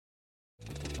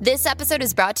This episode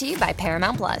is brought to you by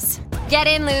Paramount Plus. Get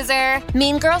in, loser!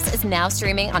 Mean Girls is now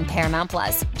streaming on Paramount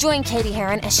Plus. Join Katie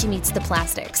Heron as she meets the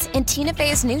plastics in Tina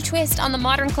Fey's new twist on the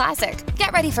modern classic.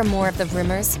 Get ready for more of the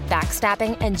rumors,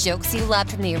 backstabbing, and jokes you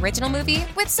loved from the original movie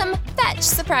with some fetch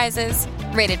surprises.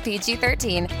 Rated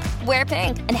PG-13. Wear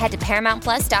pink and head to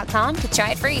ParamountPlus.com to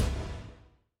try it free.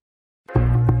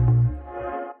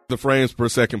 The Frames Per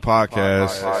Second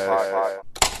podcast.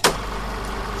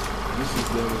 This is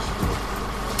Dennis.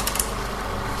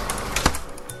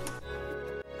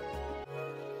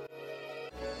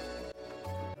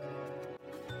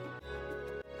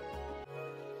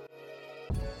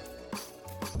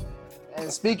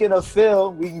 And speaking of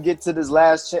Phil, we can get to this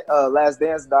last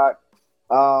dance, doc.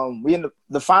 We in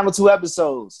the final 2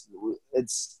 episodes.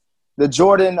 It's the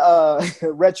Jordan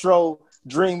retro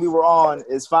dream we were on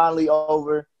is finally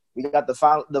over. We got the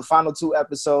final 2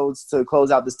 episodes to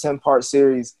close out this 10-part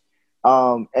series.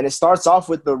 And it starts off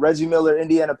with the Reggie Miller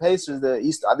Indiana Pacers, the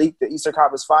Eastern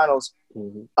Conference Finals.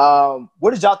 Mm-hmm.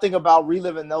 What did y'all think about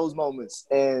reliving those moments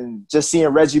and just seeing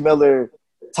Reggie Miller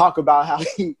talk about how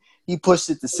he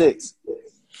pushed it to 6?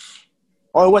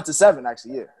 Or it went to 7,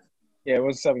 actually, yeah. Yeah, it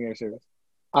was a 7-game series.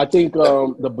 I think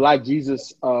the Black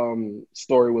Jesus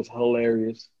story was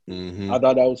hilarious. Mm-hmm. I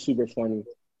thought that was super funny.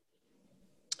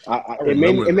 It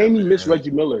made me miss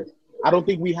Reggie Miller. I don't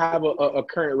think we have a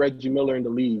current Reggie Miller in the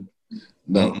league.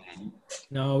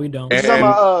 No, we don't. You talking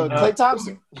about Klay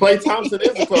Thompson? Klay Thompson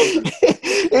is the closer.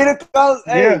 He the close.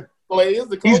 Hey. Yeah. Klay is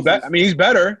the closest. He's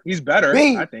better. He's better.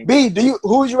 I think.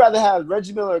 Who would you rather have,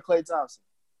 Reggie Miller or Klay Thompson?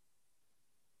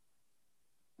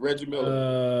 Reggie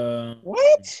Miller.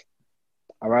 What?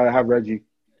 I'd rather have Reggie.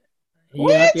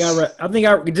 Yeah, I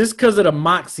think just because of the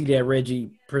moxie that Reggie,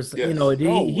 Yes.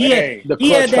 he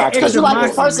had that Because extra you like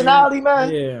his moxie, personality,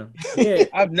 man. Yeah.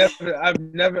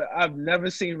 I've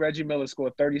never seen Reggie Miller score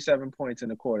 37 points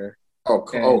in a quarter.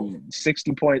 Oh,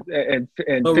 60 points and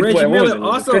Reggie Miller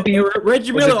also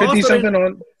 50 something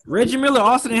on. Reggie Miller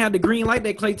also didn't have the green light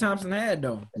that Klay Thompson had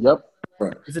though. Yep.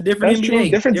 right. It's a different That's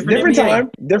NBA.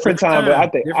 true. Different time. But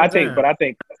I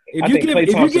think If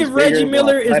you give Reggie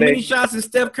Miller as many shots as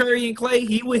Steph Curry and Klay,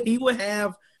 he would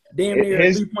have damn near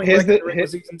a 3-point record for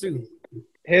season 2.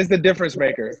 Here's the difference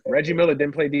maker. Reggie Miller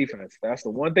didn't play defense. That's the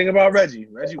one thing about Reggie.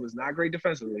 Reggie was not great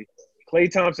defensively.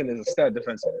 Klay Thompson is a stud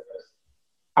defensively.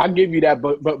 I'll give you that,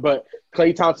 but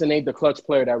Klay Thompson ain't the clutch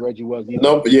player that Reggie was either.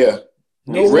 No, yeah.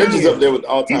 No, Reggie's up there with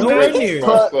all-time nowhere greats. near.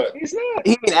 Clutch. He's not.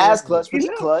 He ain't as clutch, but he's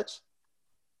clutch.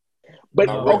 But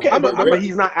No, but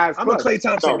he's not as I'm a clutch. Klay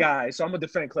Thompson No. guy, so I'm gonna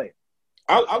defend Klay.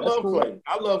 I love Klay.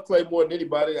 I love Klay more than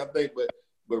anybody, I think.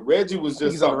 But Reggie was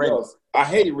just He's something underrated. else. I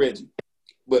hated Reggie,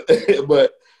 but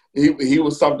he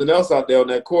was something else out there on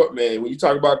that court, man. When you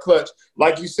talk about clutch,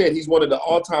 like you said, he's one of the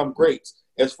all-time greats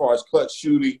as far as clutch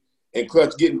shooting and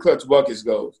getting clutch buckets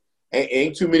goes.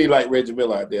 Ain't too many like Reggie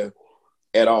Miller out there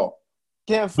at all.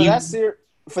 Ken, for that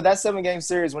 7-game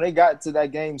series, when they got to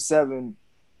that game 7,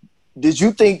 did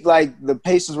you think like the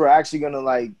Pacers were actually gonna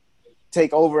like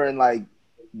take over and like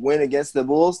win against the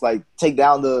Bulls, like take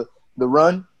down the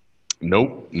run?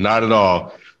 Nope, not at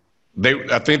all.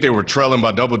 I think they were trailing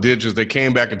by double digits. They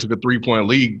came back and took a 3-point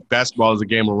lead. Basketball is a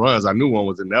game of runs. I knew one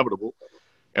was inevitable.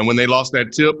 And when they lost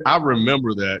that tip, I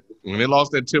remember that. When they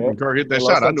lost that tip and Kerr hit that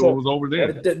shot, I knew it was over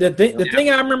there. The thing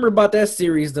I remember about that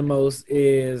series the most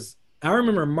is I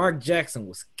remember Mark Jackson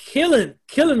was killing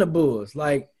the Bulls.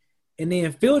 Like, and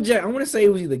then Phil Jackson, I want to say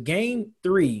it was either game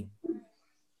 2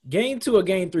 or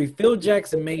game 3. Phil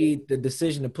Jackson made the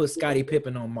decision to put Scottie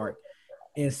Pippen on Mark.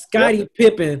 And Scottie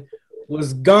Pippen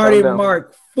was guarding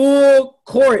Mark full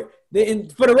court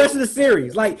for the rest of the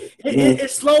series. Like, it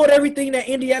slowed everything that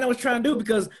Indiana was trying to do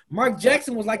because Mark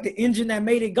Jackson was like the engine that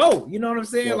made it go. You know what I'm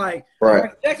saying? Yeah. Like, Right.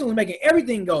 Mark Jackson was making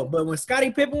everything go. But when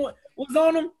Scottie Pippen was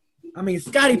on him, I mean,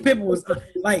 Scottie Pippen was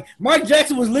like Mark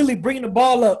Jackson was literally bringing the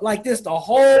ball up like this the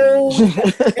whole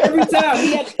every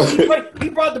time. He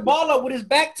brought the ball up with his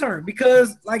back turned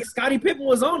because like Scottie Pippen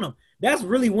was on him. That's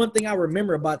really one thing I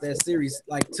remember about that series.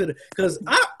 Like because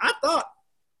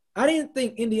I didn't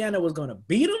think Indiana was gonna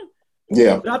beat them.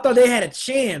 Yeah, but I thought they had a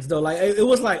chance though. Like it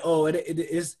was like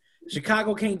it's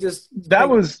Chicago can't just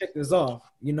check this off.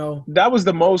 You know, to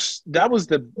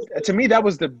me that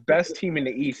was the best team in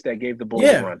the East that gave the Bulls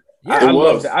a run. Yeah, I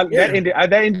loved it.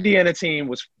 That Indiana team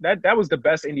was that was the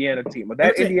best Indiana team. But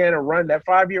that Indiana run, that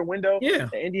 5-year window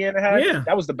that Indiana had,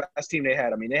 that was the best team they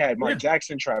had. I mean, they had Mark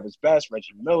Jackson, Travis Best,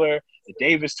 Reggie Miller, the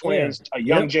Davis twins, a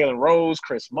young Jalen Rose,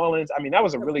 Chris Mullins. I mean, that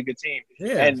was a really good team.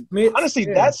 Yeah. And honestly,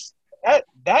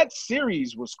 that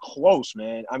series was close,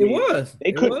 man. I mean,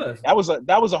 it was.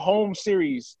 That was a home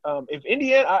series. If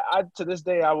Indiana, I to this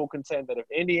day, I will contend that if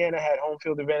Indiana had home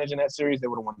field advantage in that series, they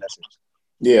would have won that series.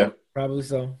 Yeah, probably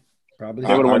so. They would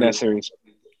have won that series.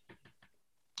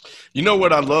 You know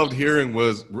what I loved hearing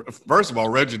was, first of all,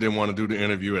 Reggie didn't want to do the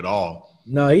interview at all.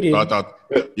 No, he didn't. So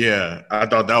I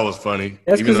thought that was funny.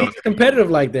 That's because he's competitive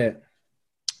like that.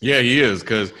 Yeah, he is,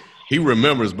 because he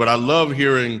remembers. But I love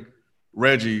hearing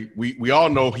Reggie. We all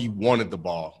know he wanted the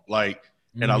ball.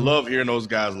 And I love hearing those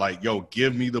guys like, yo,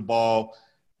 give me the ball.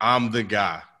 I'm the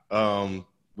guy.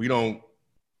 We don't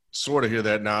sort of hear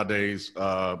that nowadays.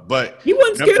 But he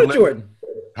wasn't scared of Jordan.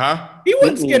 Huh? He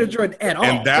wasn't scared of Jordan at all.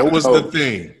 And that was the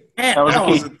thing. That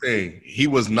was the thing. He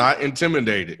was not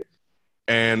intimidated.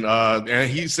 And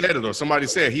he said it, or somebody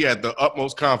said he had the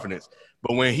utmost confidence.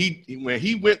 But when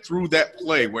he went through that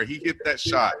play where he hit that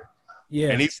shot,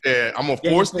 and he said, I'm going to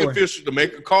force the official to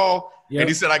make a call. Yep. And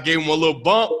he said, I gave him a little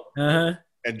bump. Uh-huh.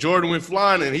 And Jordan went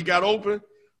flying and he got open.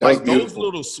 Like those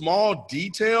little small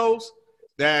details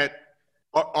that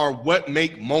are what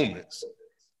make moments.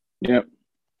 Yep.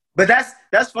 But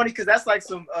that's funny because that's like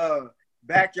some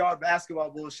backyard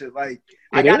basketball bullshit. Like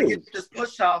I gotta get this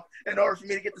push off in order for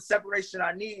me to get the separation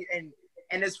I need. And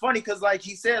it's funny because like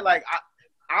he said, like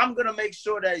I'm gonna make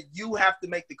sure that you have to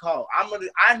make the call.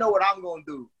 I know what I'm gonna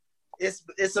do.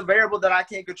 It's a variable that I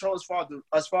can't control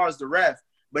as far as the ref.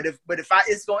 But if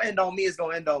it's gonna end on me, it's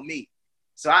gonna end on me.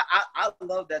 So I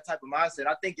love that type of mindset.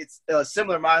 I think it's a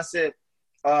similar mindset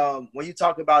when you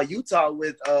talk about Utah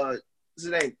with what's his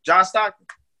name, John Stockton.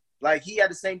 Like he had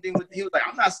the same thing he was like,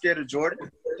 I'm not scared of Jordan.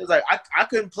 It was like I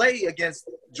couldn't play against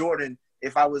Jordan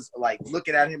if I was like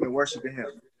looking at him and worshiping him.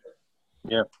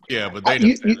 Yeah, but they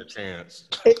didn't stand a chance.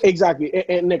 Exactly.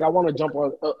 And Nick, I want to jump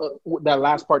on that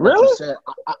last part that you said.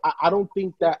 I don't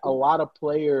think that a lot of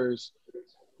players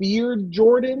feared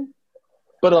Jordan,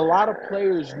 but a lot of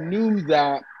players knew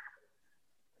that,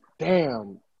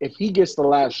 damn, if he gets the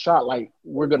last shot, like,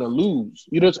 we're going to lose.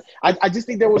 You know, I just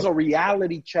think there was a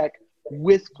reality check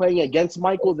with playing against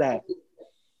Michael that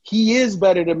he is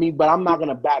better than me, but I'm not going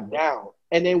to back down.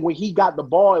 And then when he got the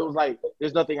ball, it was like,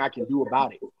 there's nothing I can do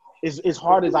about it. As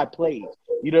hard as I played.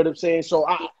 You know what I'm saying? So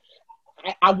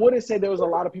I wouldn't say there was a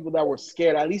lot of people that were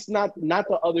scared, at least not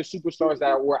the other superstars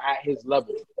that were at his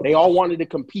level. They all wanted to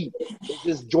compete. It's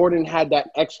just Jordan had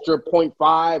that extra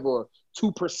 0.5 or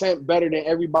 2% better than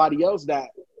everybody else that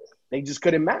they just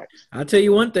couldn't match. I'll tell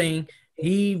you one thing.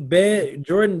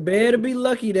 Jordan better be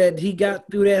lucky that he got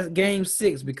through that game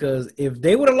 6, because if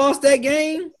they would have lost that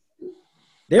game,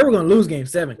 they were going to lose game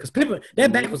 7 because Pippen,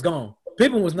 that back was gone.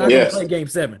 Pippen was not going to play game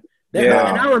 7. And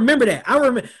I remember that. I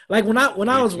remember, like when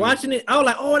I was watching it, I was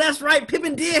like, "Oh, that's right.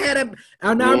 Pippen did have that."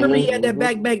 And I remember he had that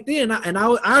back then.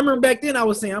 I remember back then I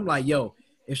was saying, "I'm like, yo,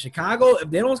 if Chicago, if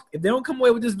they don't come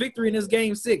away with this victory in this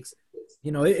game 6,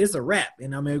 you know, it's a wrap."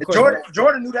 And I mean, of course,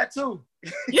 Jordan knew that too.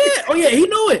 Yeah. Oh yeah, he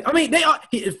knew it. I mean,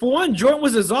 for one, Jordan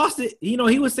was exhausted. You know,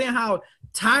 he was saying how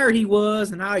tired he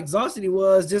was and how exhausted he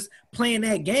was just playing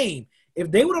that game.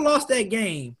 If they would have lost that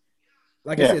game,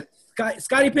 like I said.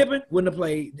 Scottie Pippen wouldn't have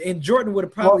played, and Jordan would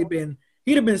have probably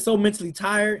he'd have been so mentally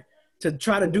tired to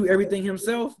try to do everything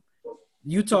himself.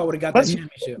 Utah would have got that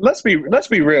championship. Let's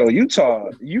be real.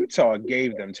 Utah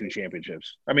gave them 2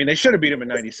 championships. I mean, they should have beat them in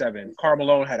 '97. Karl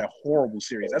Malone had a horrible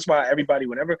series. That's why everybody,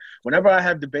 whenever I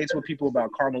have debates with people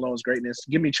about Karl Malone's greatness,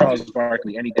 give me Charles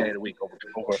Barkley any day of the week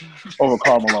over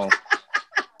Karl Malone.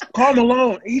 Karl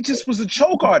Malone, he just was a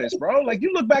choke artist, bro. Like,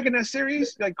 you look back in that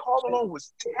series, like, Karl Malone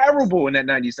was terrible in that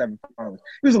 97 finals.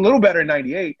 He was a little better in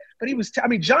 98, but he was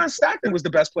John Stockton was the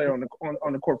best player on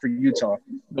the court for Utah,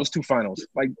 those 2 finals.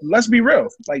 Like, let's be real.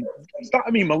 Like,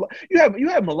 you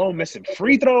have Malone missing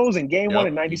free throws in game 1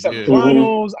 in 97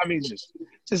 finals. I mean,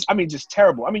 just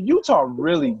terrible. I mean, Utah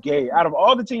really gave, out of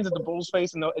all the teams that the Bulls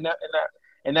faced in that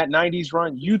 90s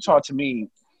run, Utah, to me,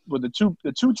 were the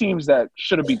two teams that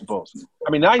should have beat the Bulls.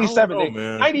 I mean, 97,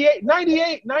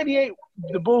 98,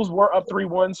 the Bulls were up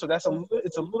 3-1, so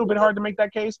it's a little bit hard to make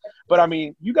that case. But, I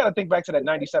mean, you got to think back to that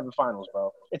 97 finals,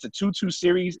 bro. It's a 2-2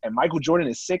 series, and Michael Jordan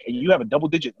is sick, and you have a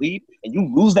double-digit lead, and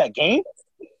you lose that game?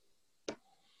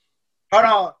 Hold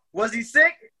on. Was he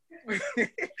sick?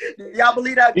 Y'all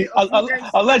believe that?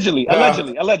 Allegedly.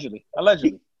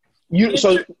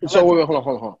 So wait, hold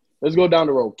on. Let's go down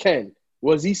the road. Ken,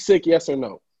 was he sick, yes or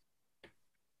no?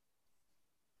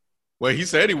 Well, he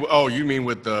said you mean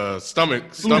with the stomach?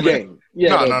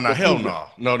 Yeah, no, hell no.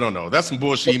 No. That's some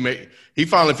bullshit. He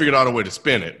finally figured out a way to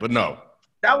spin it, but no.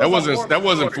 That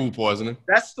wasn't food poisoning.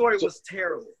 That story was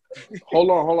terrible.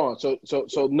 Hold on.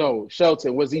 So no,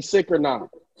 Shelton, was he sick or not?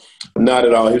 Not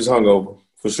at all. He was hungover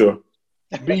for sure.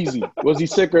 Beezy, was he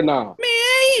sick or not? Man,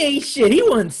 he ain't shit. He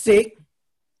wasn't sick.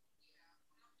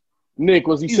 Nick,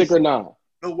 was he sick or not?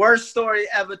 The worst story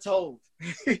ever told.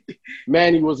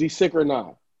 Manny, was he sick or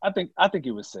not? I think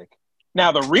he was sick.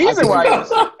 Now the reason why he was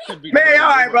sick could be man, all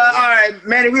right, bro. All right,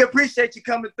 Manny, we appreciate you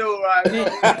coming through. All right,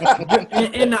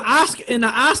 and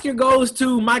the Oscar goes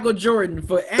to Michael Jordan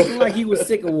for acting like he was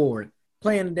sick award,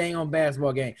 playing the dang on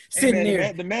basketball game, sitting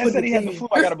there. The man said he had the flu.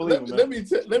 I gotta believe him. Let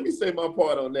me say my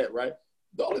part on that. Right.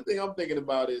 The only thing I'm thinking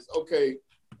about is, okay,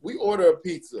 we order a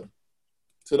pizza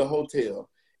to the hotel,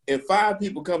 and 5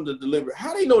 people come to deliver.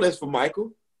 How they know that's for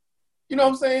Michael? You know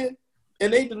what I'm saying?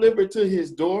 And they deliver it to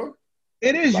his door.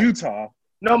 It is Utah.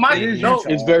 No,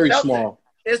 it's very small.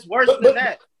 It's worse than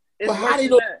that. But how do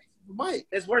you know Mike?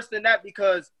 It's worse than that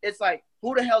because it's like,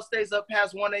 who the hell stays up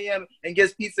past 1 a.m. and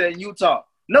gets pizza in Utah?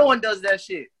 No one does that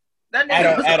shit. That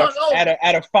nigga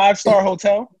at a 5-star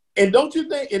hotel. And don't you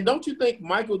think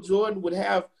Michael Jordan would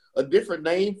have a different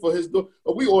name for his door?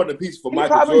 Or we ordered a pizza for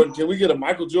Michael Jordan. Can we get a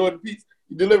Michael Jordan pizza?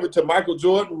 You deliver it to Michael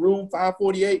Jordan, room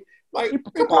 548. Like,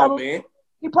 come on, man.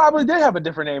 He probably did have a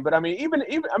different name, but but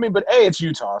it's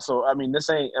Utah, so this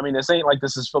ain't like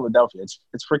this is Philadelphia. It's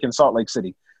freaking Salt Lake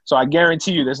City. So I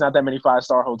guarantee you, there's not that many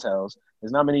 5-star hotels.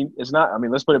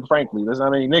 Let's put it frankly, there's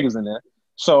not many niggas in there.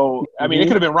 So it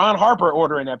could have been Ron Harper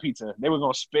ordering that pizza. They were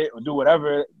gonna spit or do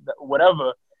whatever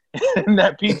in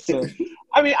that pizza. Look,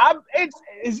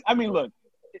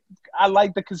 I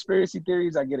like the conspiracy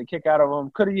theories. I get a kick out of them.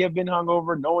 Could he have been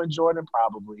hungover, knowing Jordan?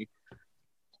 Probably.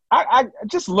 I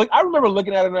remember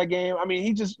looking at him in that game. I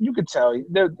mean, you could tell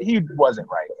he wasn't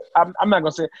right. I'm not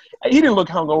gonna say he didn't look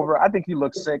hungover. I think he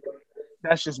looked sick.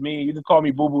 That's just me. You can call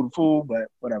me Boo Boo the Fool, but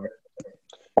whatever.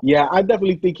 Yeah, I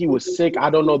definitely think he was sick. I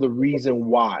don't know the reason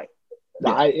why.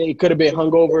 It could have been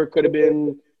hungover. It could have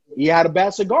been he had a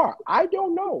bad cigar. I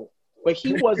don't know, but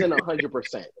he wasn't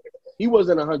 100%. He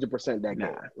wasn't 100% that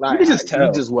guy. Like, you can just tell.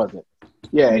 He just wasn't.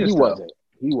 Yeah, he wasn't.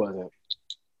 He wasn't.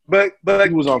 But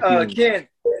he was on Ken,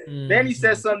 Danny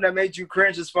said something that made you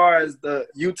cringe as far as the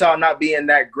Utah not being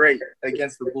that great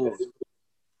against the Bulls.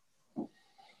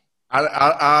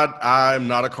 I'm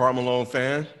not a Karl Malone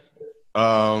fan.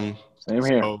 Same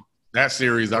here. So that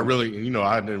series, I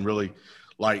didn't really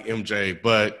like MJ,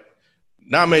 but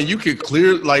man, you could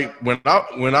clear like when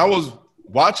I was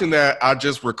watching that, I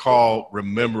just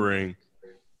remembering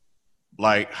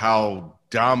like how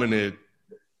dominant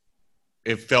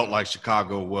it felt like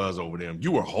Chicago was over them.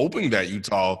 You were hoping that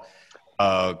Utah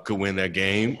could win that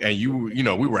game, and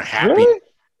we were happy. Really?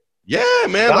 Yeah,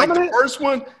 man. Dominant? Like the first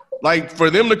one, like for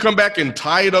them to come back and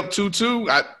tie it up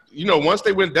 2-2. Once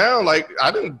they went down, like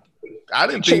I didn't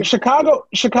think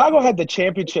Chicago had the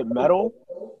championship medal.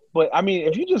 But I mean,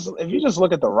 if you just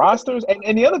look at the rosters,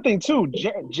 and the other thing too,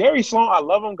 Jerry Sloan, I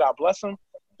love him, God bless him.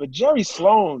 But Jerry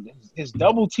Sloan, his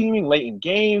double teaming late in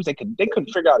games, they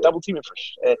couldn't figure out double teaming for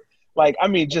shit. Like,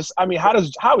 how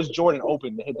is Jordan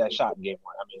open to hit that shot in game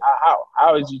 1? I mean,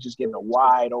 how is he just getting a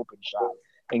wide open shot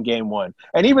in game 1?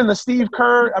 And even the Steve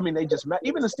Kerr, even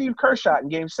the Steve Kerr shot in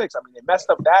game 6, they messed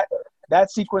up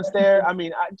that sequence there. I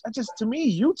mean, to me,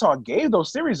 Utah gave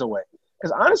those series away.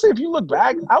 Because honestly, if you look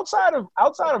back, outside of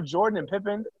Jordan and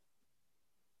Pippen,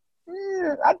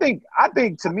 I think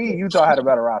to me, Utah had a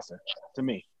better roster. To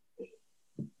me,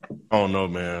 I don't know,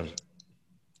 man.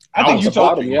 I think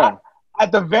Utah. At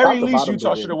the very least,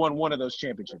 Utah should have won one of those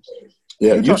championships.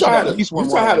 Yeah, Utah had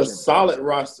a solid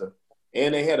roster,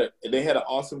 and they had an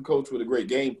awesome coach with a great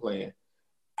game plan.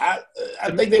 I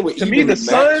think they were. To me, the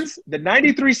Suns, the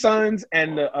 '93 Suns,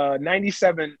 and the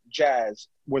 '97 Jazz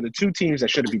were the two teams that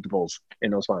should have beat the Bulls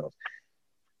in those finals.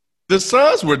 The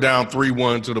Suns were down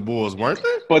 3-1 to the Bulls, weren't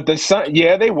they? But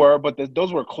they were. But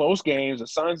those were close games. The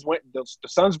Suns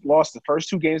lost the first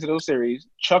 2 games of those series.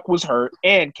 Chuck was hurt,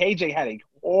 and KJ had a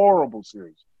horrible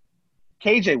series.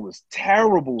 KJ was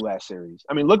terrible that series.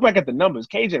 I mean, look back at the numbers.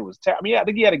 KJ was terrible. I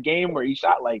think he had a game where he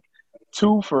shot like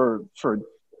 2 for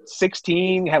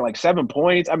 16, had like 7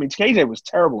 points. I mean, KJ was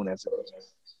terrible in that series.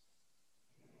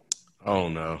 Oh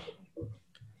no.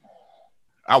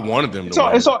 I wanted them to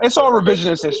win. It's all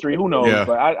revisionist history. Who knows? Yeah.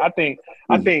 But I think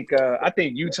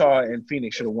Utah and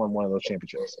Phoenix should have won one of those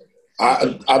championships.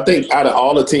 I think out of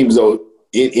all the teams, though,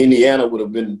 Indiana would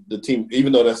have been the team,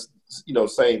 even though that's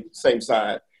same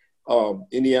side.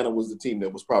 Indiana was the team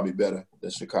that was probably better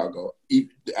than Chicago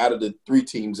out of the 3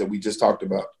 teams that we just talked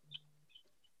about.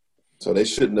 So they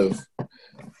shouldn't have.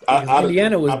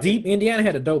 Indiana was deep. Indiana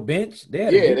had a dope bench. They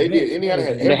did.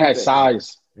 Indiana had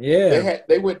size. Yeah.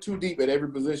 They went too deep at every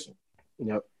position.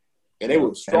 Yep. And they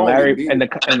were strong. And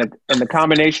the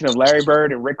combination of Larry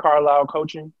Bird and Rick Carlisle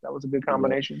coaching, that was a good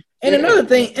combination. And another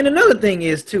thing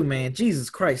is too, man, Jesus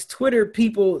Christ, Twitter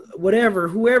people,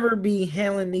 whoever be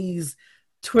handling these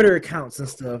Twitter accounts and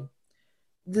stuff,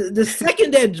 the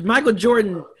second that Michael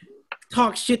Jordan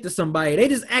talks shit to somebody, they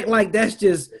just act like that's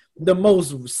just the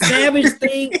most savage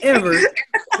thing ever.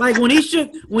 Like when he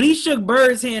shook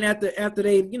Bird's hand after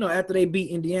they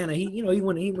beat Indiana, he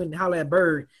went and hollered at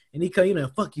Bird and he cut,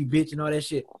 fuck you bitch and all that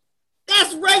shit.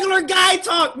 That's regular guy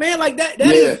talk, man. Like that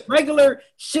is regular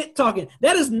shit talking.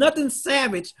 That is nothing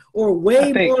savage or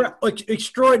more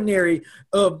extraordinary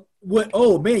of what.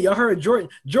 Oh man, y'all heard Jordan.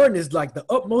 Jordan is like the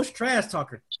utmost trash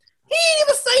talker. He didn't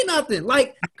even say nothing.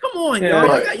 Like, come on, y'all.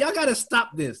 Right. Y'all got to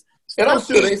stop this. And I'm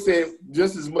sure they said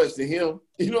just as much to him.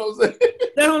 You know what I'm saying?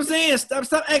 That's what I'm saying.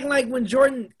 Stop acting like when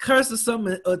Jordan curses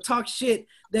something or talks shit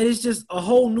that is just a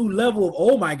whole new level of,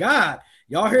 oh, my God.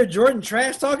 Y'all heard Jordan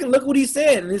trash talking? Look what he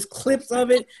said. And there's clips of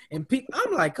it. And people,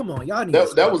 I'm like, come on. Y'all need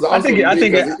to that was I think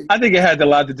it had a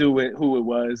lot to do with who it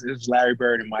was. It was Larry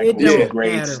Bird and Michael.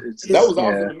 That was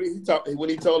awesome to me. When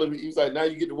he told him, he was like, now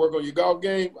you get to work on your golf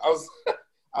game.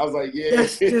 I was like, yeah.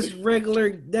 That's just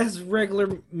regular. That's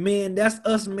regular men. That's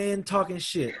us men talking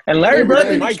shit. And Larry Bird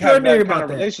and Mike have that kind of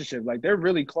relationship. Like they're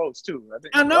really close too.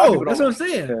 I know. That's what I'm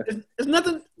saying. Yeah. It's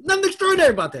nothing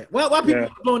extraordinary about that. Why people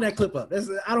blowing that clip up?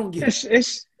 I don't get it.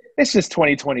 It's just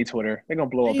 2020 Twitter. They're gonna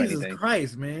blow up anything. Jesus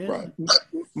Christ, man.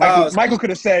 Right. Michael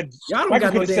could have said. Y'all don't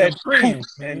got no damn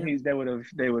friends, man. They would have.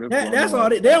 That's all.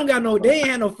 They don't got no. They ain't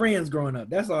had no friends growing up.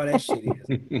 That's all that shit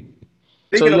is.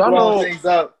 Speaking of blowing things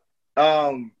up.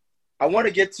 I want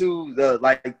to get to the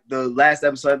last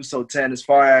episode 10, as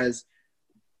far as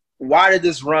why did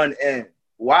this run end?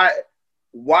 Why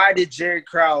did Jerry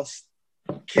Krause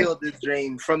kill this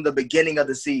dream from the beginning of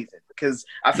the season? Because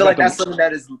I feel like that's something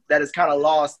that is kind of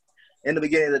lost in the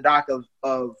beginning of the doc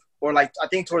or I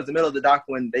think towards the middle of the doc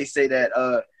when they say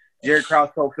that Jerry Krause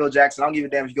told Phil Jackson, I don't give a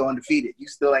damn if you go undefeated, you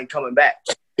still ain't coming back.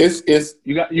 It's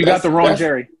you got the wrong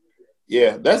Jerry.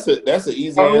 Yeah, that's an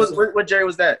easy answer. What Jerry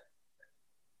was that?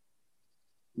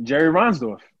 Jerry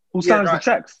Reinsdorf, who signs the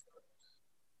checks.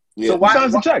 Yeah. So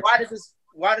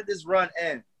why did this run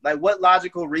end? Like, what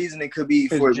logical reason it could be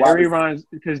for Jerry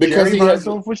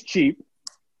Reinsdorf was cheap.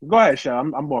 Go ahead,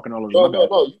 Sean. I'm walking all over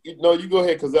you. No, you go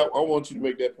ahead because I want you to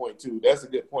make that point too. That's a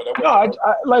good point.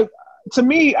 To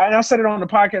me, and I said it on the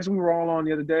podcast we were all on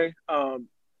the other day.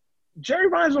 Jerry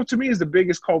Reinsdorf to me is the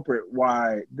biggest culprit.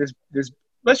 Why this?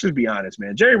 Let's just be honest,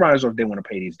 man. Jerry Reinsdorf didn't want to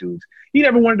pay these dudes. He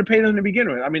never wanted to pay them to begin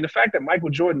with. I mean, the fact that Michael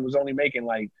Jordan was only making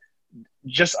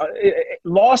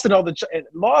lost in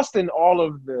all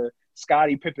of the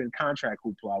Scottie Pippen contract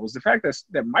hoopla was the fact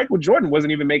that Michael Jordan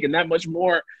wasn't even making that much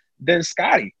more than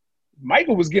Scottie.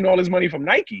 Michael was getting all his money from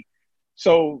Nike.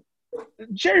 So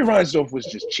Jerry Reinsdorf was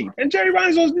just cheap. And Jerry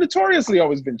Reinsdorf's notoriously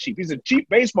always been cheap. He's a cheap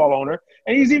baseball owner,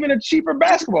 and he's even a cheaper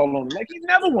basketball owner. Like, he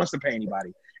never wants to pay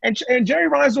anybody. And Jerry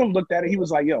Reinsdorf looked at it. He was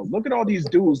like, yo, look at all these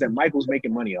dudes that Michael's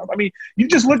making money off. I mean, you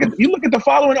look at the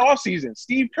following offseason.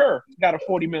 Steve Kerr got a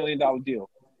 $40 million deal.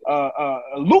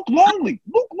 Luke Longley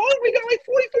got like $45,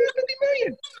 $50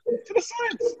 million to the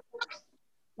Suns.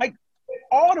 Like,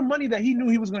 all the money that he knew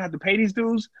he was going to have to pay these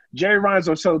dudes, Jerry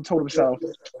Reinsdorf told himself,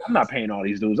 I'm not paying all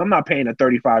these dudes. I'm not paying a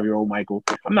 35-year-old Michael.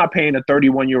 I'm not paying a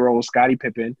 31-year-old Scottie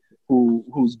Pippen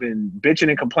who's been bitching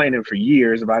and complaining for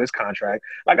years about his contract.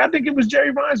 Like, I think it was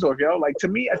Jerry Reinsdorf, yo. Like, to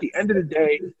me, at the end of the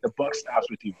day, the buck stops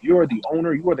with you. You're the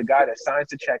owner. You are the guy that signs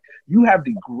the check. You have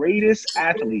the greatest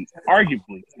athlete,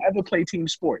 arguably, ever play team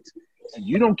sports. And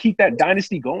you don't keep that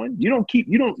dynasty going. You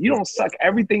don't suck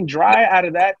everything dry out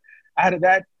of that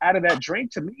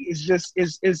drink. To me,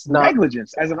 it's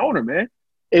negligence as an owner, man.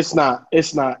 It's not.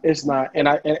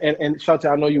 And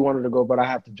Shelton, I know you wanted to go, but I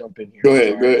have to jump in here. Go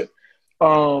ahead.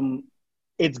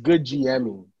 It's good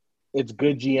GMing.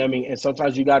 And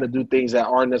sometimes you got to do things that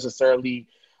aren't necessarily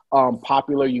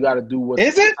popular. You got to do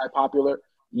what's popular.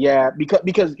 Yeah,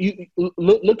 because you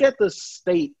look at the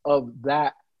state of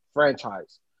that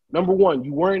franchise. Number one,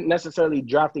 you weren't necessarily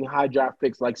drafting high draft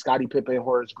picks like Scottie Pippen and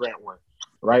Horace Grant were,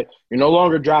 right? You're no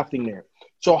longer drafting there.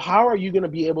 So how are you going to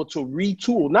be able to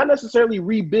retool, not necessarily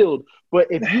rebuild, but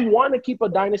if you want to keep a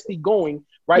dynasty going,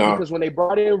 right? No. Because when they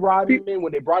brought in Rodman,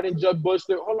 when they brought in Jud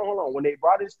Bushler, hold on. When they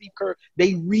brought in Steve Kerr,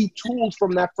 they retooled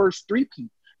from that first three-peat.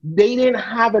 They didn't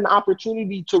have an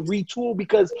opportunity to retool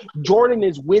because Jordan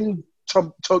is win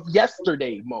to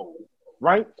yesterday mode,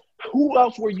 right? Who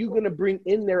else were you going to bring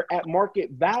in there at market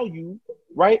value,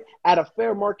 right? At a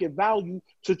fair market value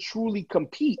to truly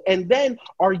compete? And then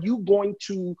are you going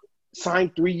to sign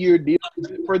 3-year deals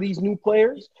for these new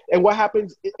players. And what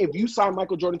happens if you sign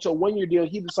Michael Jordan to a 1-year deal,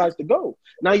 he decides to go?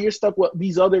 Now you're stuck with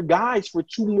these other guys for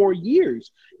 2 more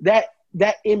years. That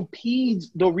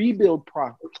impedes the rebuild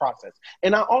process.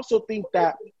 And I also think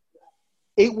that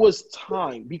it was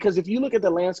time, because if you look at the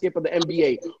landscape of the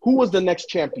NBA, who was the next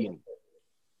champion?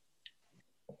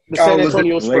 The San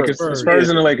Antonio Spurs. Spurs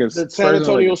and the Lakers. The San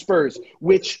Antonio Spurs,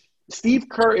 which Steve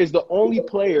Kerr is the only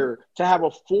player to have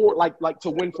a 4, to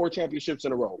win 4 championships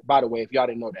in a row. By the way, if y'all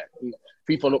didn't know that,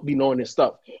 people don't be knowing this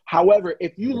stuff. However,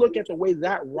 if you look at the way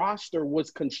that roster was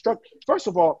constructed, first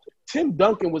of all, Tim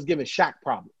Duncan was giving Shaq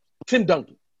problems. Tim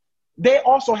Duncan. They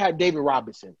also had David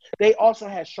Robinson. They also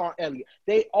had Sean Elliott.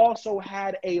 They also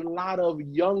had a lot of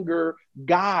younger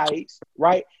guys,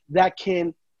 right, that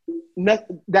can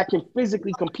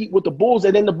physically compete with the Bulls,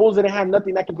 and then the Bulls didn't have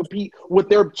nothing that can compete with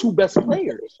their 2 best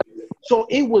players. So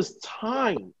it was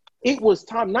time. It was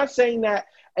time. Not saying that,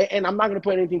 and I'm not going to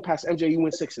put anything past MJ. You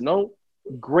went 6-0.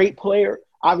 Great player.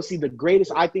 Obviously the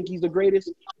greatest. I think he's the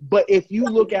greatest. But if you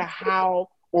look at how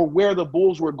or where the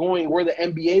Bulls were going, where the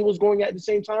NBA was going at the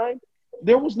same time,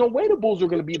 there was no way the Bulls were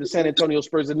going to be the San Antonio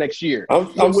Spurs the next year.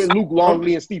 I'm with Luke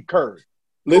Longley and Steve Kerr.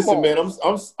 Listen, man,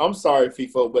 I'm sorry,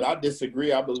 FIFO, but I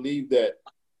disagree. I believe that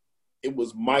it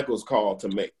was Michael's call to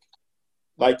make.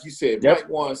 Like you said, Mike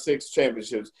won 6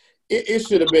 championships. It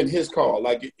should have been his call.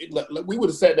 Like we would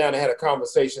have sat down and had a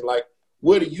conversation. Like,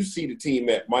 where do you see the team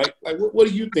at, Mike? Like, what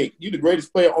do you think? You're the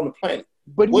greatest player on the planet.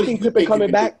 But you think Pippen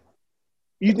coming back?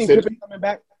 You think Pippen coming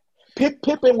back?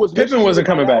 Pippen wasn't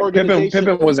coming back.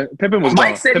 Pippen was.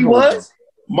 Mike said he was.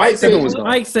 Mike said he was.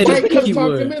 Mike said he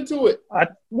talked him into it. I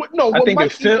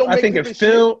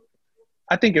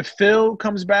think if Phil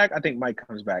comes back, I think Mike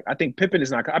comes back. I think Pippen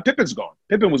is not. Pippen's gone.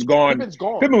 Pippen was gone.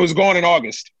 Pippen was gone in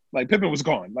August. Like Pippen was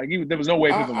gone. Like there was no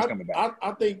way Pippen was coming back.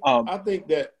 I think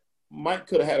that Mike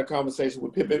could have had a conversation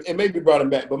with Pippen and maybe brought him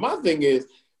back. But my thing is,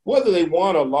 whether they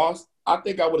won or lost, I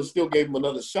think I would have still gave him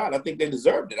another shot. I think they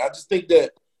deserved it. I just think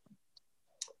that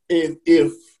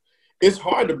if it's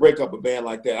hard to break up a band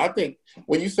like that. I think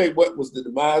when you say what was the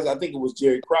demise, I think it was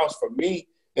Jerry Krause for me.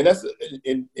 And that's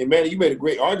and Manny, you made a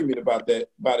great argument about that,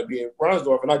 about it being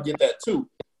Reinsdorf, and I get that too.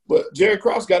 But Jerry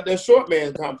Krause got that short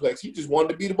man complex. He just wanted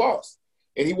to be the boss.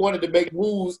 And he wanted to make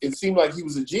moves. It seemed like he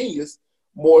was a genius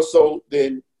more so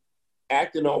than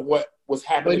acting on what was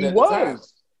happening at the time.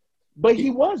 But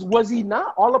he was. Was he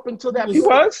not? All up until that point. He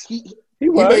was. He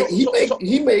was.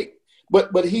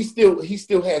 But he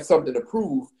still had something to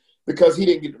prove because he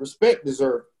didn't get the respect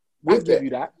deserved with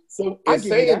that. So in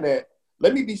saying that,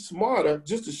 let me be smarter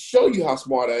just to show you how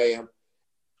smart I am.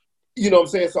 You know what I'm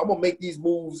saying? So I'm gonna make these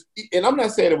moves, and I'm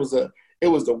not saying it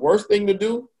was the worst thing to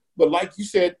do, but like you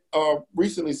said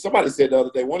recently, somebody said the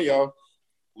other day, one of y'all,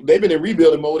 they've been in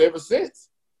rebuilding mode ever since.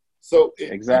 So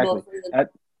exactly. You know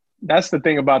that's the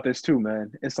thing about this too,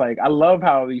 man. It's like I love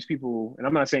how these people, and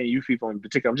I'm not saying you people in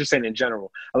particular, I'm just saying in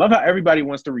general. I love how everybody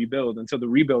wants to rebuild until the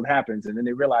rebuild happens, and then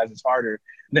they realize it's harder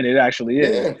than it actually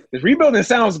is. Yeah. This rebuilding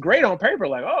sounds great on paper,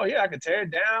 like, oh yeah, I can tear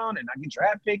it down and I can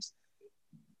draft picks.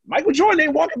 Michael Jordan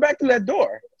ain't walking back through that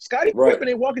door. Scottie Pippen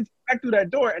ain't walking back through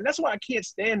that door, and that's why I can't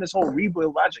stand this whole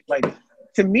rebuild logic. Like,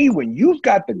 to me, when you've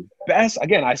got the best,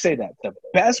 again, I say that, the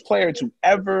best player to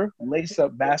ever lace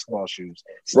up basketball shoes,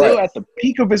 still at the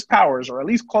peak of his powers, or at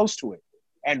least close to it,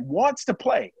 and wants to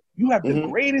play, you have the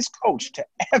greatest coach to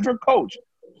ever coach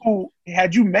who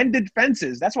had you mended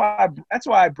fences. That's why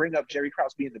I bring up Jerry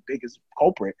Krause being the biggest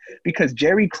culprit, because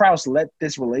Jerry Krause let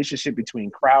this relationship between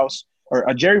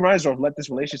Jerry Reinsdorf let this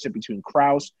relationship between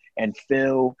Krause and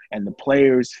Phil and the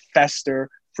players fester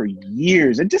for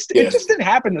years. It just didn't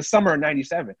happen the summer of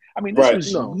 '97. I mean,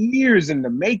 this was years in the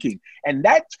making. And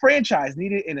that franchise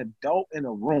needed an adult in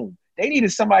a room. They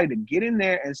needed somebody to get in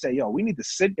there and say, yo, we need to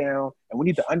sit down and we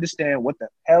need to understand what the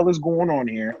hell is going on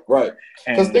here. Right.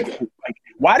 And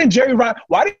why didn't Jerry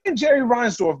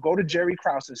Reinsdorf go to Jerry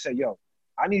Krause and say, yo,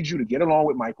 I need you to get along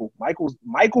with Michael.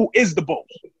 Michael is the Bulls.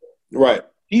 Right.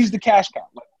 He's the cash cow.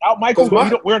 Without Michael,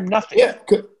 we're nothing. Yeah.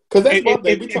 Because that's what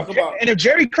we talk about. And if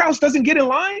Jerry Krause doesn't get in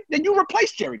line, then you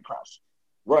replace Jerry Krause.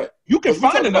 Right. You can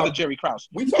find another Jerry Krause.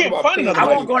 You can't find another. I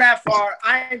won't go that far.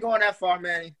 I ain't going that far,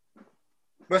 Manny.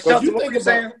 But Shelton, what were you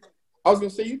saying? I was going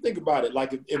to say, you think about it.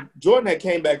 Like, if Jordan had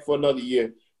came back for another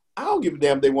year, I don't give a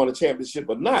damn if they won a championship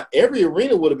or not. Every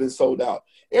arena would have been sold out.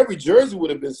 Every jersey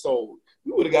would have been sold.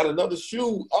 We would have got another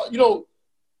shoe.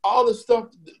 All this stuff,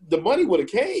 the money would have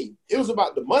came. It was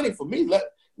about the money for me.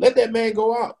 Let that man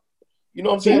go out. You know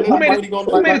what I'm saying? Who made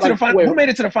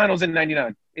it to the finals in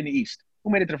 '99 in the East? Who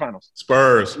made it to the finals?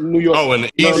 Spurs. New York. Oh, in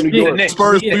the East. New York.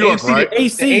 Spurs, New York, right? The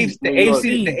eighth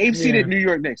seeded New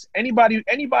York Knicks.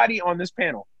 Anybody on this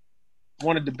panel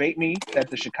want to debate me that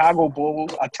the Chicago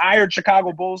Bulls, a tired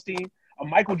Chicago Bulls team, a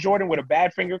Michael Jordan with a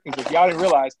bad finger, because if y'all didn't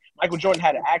realize, Michael Jordan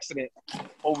had an accident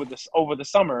over the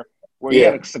summer where he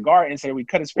had a cigar incident. We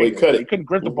cut his finger. He couldn't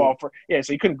grip the ball for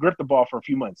so he couldn't grip the ball for a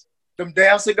few months. Them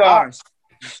damn cigars.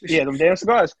 Them damn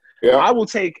cigars. Yeah. I will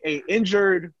take a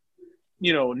injured,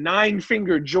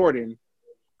 9-fingered Jordan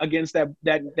against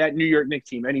that New York Knicks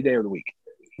team any day of the week.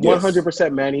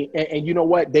 100%, Manny. And you know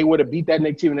what? They would have beat that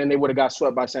Knicks team, and then they would have got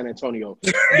swept by San Antonio. We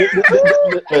can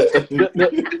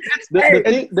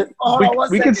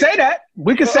say that.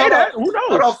 We can say that. Who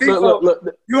knows? Look.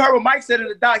 You heard what Mike said in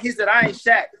the doc. He said, I ain't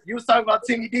Shaq. You was talking about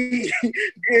Timmy D.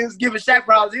 He was giving Shaq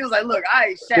problems. He was like, look, I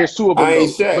ain't Shaq. There's two of them. I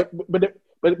ain't Shaq.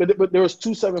 But there was 2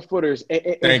 7-footers.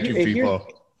 Thank you, people.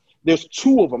 There's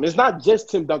 2 of them. It's not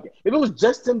just Tim Duncan. If it was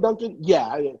just Tim Duncan,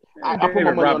 I put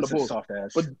my money on the Bulls.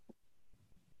 But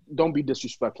don't be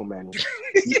disrespectful, man.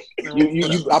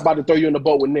 I'm about to throw you in the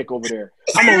boat with Nick over there.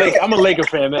 I'm a Laker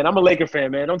fan, man.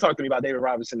 Don't talk to me about David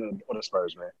Robinson or the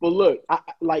Spurs, man. But look,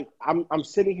 I'm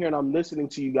sitting here and I'm listening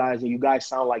to you guys, and you guys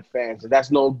sound like fans, and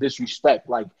that's no disrespect.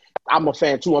 Like, I'm a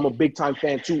fan too. I'm a big time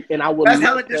fan too, and I will. That's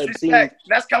hella disrespect.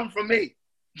 That's coming from me.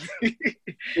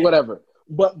 Whatever.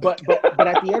 But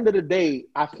at the end of the day,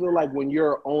 I feel like when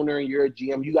you're an owner and you're a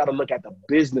GM, you got to look at the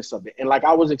business of it. And like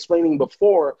I was explaining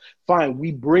before, fine,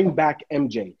 we bring back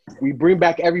MJ. We bring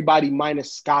back everybody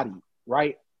minus Scotty,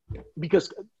 right?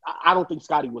 Because I don't think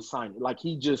Scotty was signed. Like,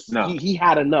 he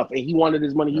had enough, and he wanted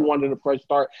his money. He wanted a fresh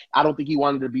start. I don't think he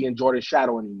wanted to be in Jordan's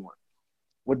shadow anymore.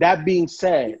 With that being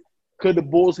said, could the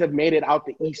Bulls have made it out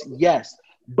the East? Yes.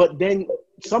 But then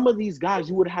some of these guys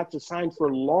you would have to sign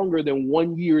for longer than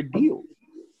 1-year deals.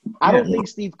 I don't think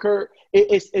Steve Kerr –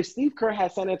 if Steve Kerr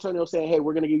had San Antonio saying, hey,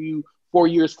 we're going to give you 4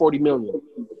 years, $40 million,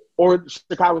 or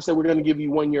Chicago said we're going to give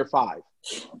you 1 year, $5 million,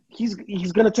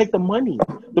 he's going to take the money.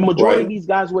 The majority of these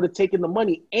guys would have taken the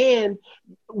money. And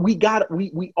we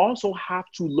also have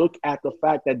to look at the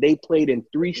fact that they played in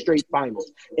 3 straight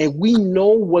finals. And we know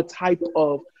what type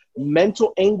of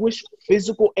mental anguish,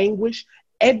 physical anguish,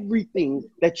 everything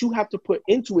that you have to put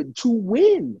into it to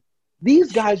win.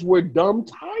 These guys were dumb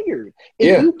tired.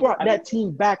 If you brought that team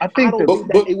back, I don't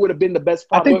think that it would have been the best.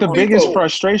 I think the biggest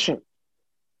frustration.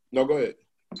 No, go ahead.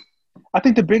 I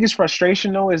think the biggest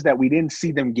frustration, though, is that we didn't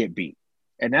see them get beat.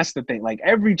 And that's the thing. Like,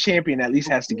 every champion at least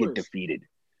has to get defeated.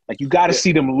 Like, you got to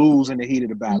see them lose in the heat of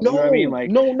the battle. You know what I mean?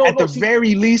 Like, at the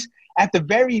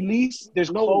very least, there's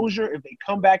closure if they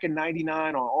come back in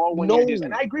 '99 on all 1 year.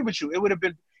 And I agree with you. It would have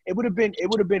been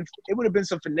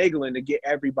some finagling to get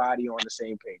everybody on the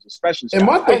same page, especially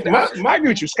Scotty. And I agree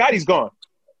with you. Scotty's gone.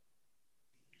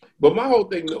 But my whole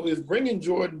thing, though, is bringing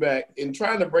Jordan back and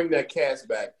trying to bring that cast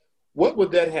back. What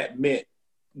would that have meant?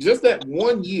 Just that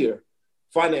 1 year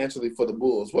financially for the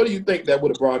Bulls. What do you think that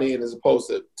would have brought in as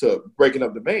opposed to breaking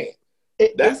up the band? I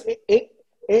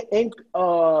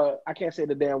can't say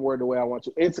the damn word the way I want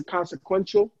to. It's a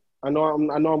consequential. I know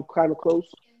I'm kind of close.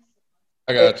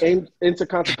 I got you.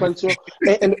 Inconsequential.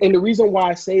 and the reason why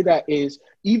I say that is,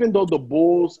 even though the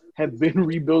Bulls have been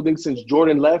rebuilding since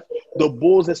Jordan left, the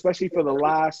Bulls, especially for the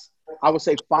last, I would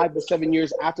say 5 to 7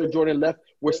 years after Jordan left,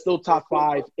 were still top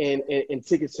 5 in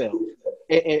ticket sales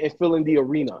and filling the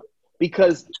arena.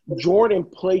 Because Jordan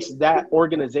placed that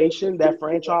organization, that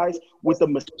franchise, with the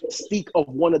mystique of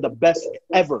one of the best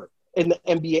ever in the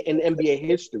NBA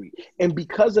history. And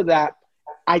because of that,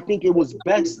 I think it was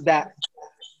best that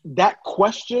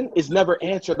question is never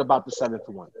answered about the 7th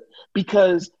one,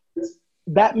 because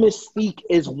that mystique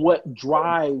is what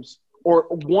drives, or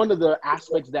one of the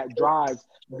aspects that drives,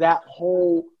 that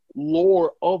whole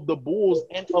lore of the Bulls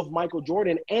and of Michael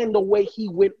Jordan and the way he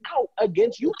went out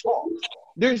against Utah.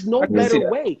 There's no better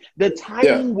way. The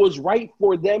timing was right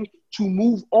for them to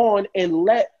move on and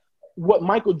let what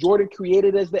Michael Jordan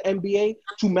created as the NBA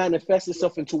to manifest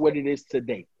itself into what it is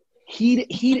today.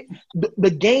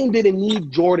 The game didn't need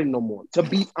Jordan no more, to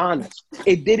be honest.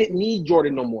 It didn't need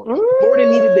Jordan no more. Jordan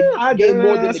needed the game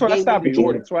more than the game needed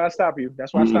Jordan. That's why I stop you.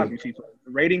 The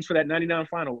ratings for that 99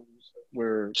 finals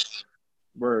were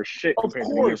shit compared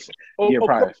to the year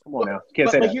prior. Come on now. Can't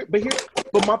say that.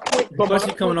 But my point,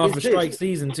 especially coming off a strike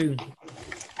season too.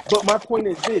 But my point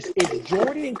is this: if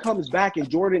Jordan comes back and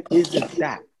Jordan isn't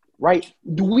that, right?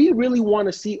 Do we really want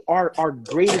to see our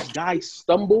greatest guy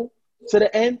stumble to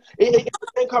the end? It's the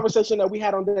same conversation that we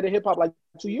had on Dead Hip Hop like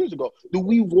 2 years ago. Do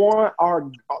we want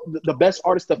the best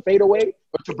artists to fade away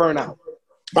or to burn out?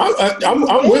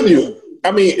 I'm with you.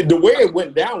 I mean, the way it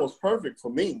went down was perfect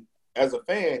for me as a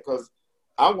fan, because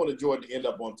I wanted Jordan to end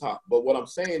up on top. But what I'm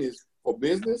saying is, for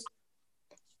business,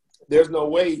 there's no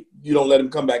way you don't let him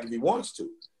come back if he wants to.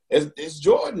 It's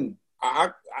Jordan.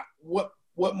 What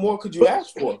what more could you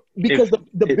ask for? Because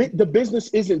the business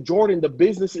isn't Jordan. The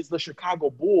business is the Chicago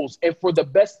Bulls. And for the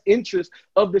best interest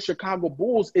of the Chicago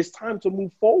Bulls, it's time to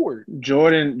move forward.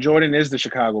 Jordan is the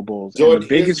Chicago Bulls. And the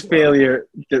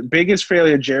biggest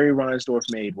failure Jerry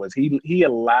Reinsdorf made was he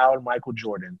allowed Michael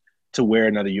Jordan to wear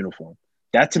another uniform.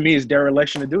 That to me is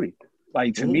dereliction of duty.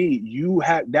 Like, to me, you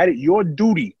have that. Your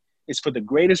duty is for the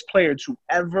greatest player to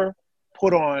ever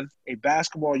put on a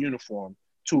basketball uniform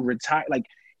to retire. Like,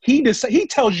 he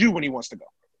tells you when he wants to go.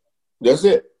 That's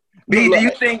it. B, do you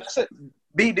think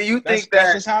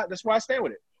that's why I stand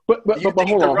with it. But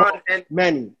hold on,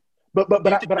 Manny.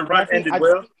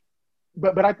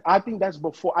 I think that's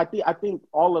before. I think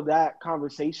all of that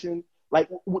conversation, like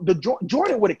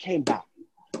Jordan would have came back.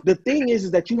 The thing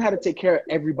is that you had to take care of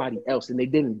everybody else, and they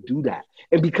didn't do that.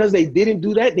 And because they didn't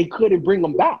do that, they couldn't bring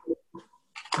them back.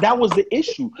 That was the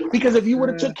issue. Because if you would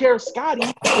have took care of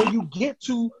Scotty, when you get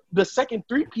to the second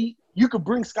three-peat, you could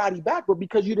bring Scotty back. But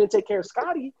because you didn't take care of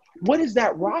Scotty, what is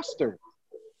that roster?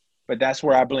 But that's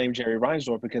where I blame Jerry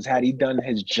Reinsdorf, because had he done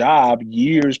his job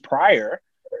years prior,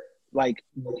 like,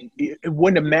 it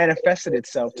wouldn't have manifested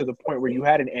itself to the point where you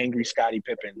had an angry Scottie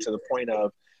Pippen, to the point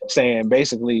of saying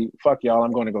basically, fuck y'all,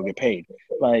 I'm going to go get paid.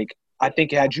 Like, I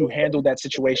think had you handled that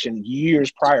situation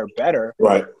years prior better,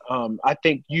 right? I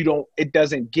think it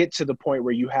doesn't get to the point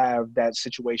where you have that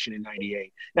situation in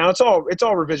 '98. Now it's all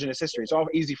revisionist history. It's all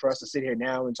easy for us to sit here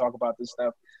now and talk about this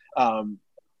stuff. And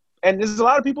there's a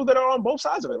lot of people that are on both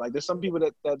sides of it. Like, there's some people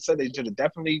that said they should have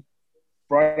definitely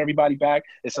brought everybody back.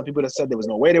 There's some people that said there was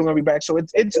no way they were going to be back. So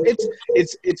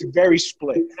it's very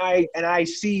split. And I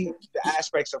see the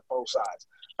aspects of both sides,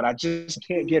 but I just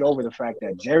can't get over the fact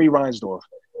that Jerry Reinsdorf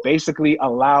basically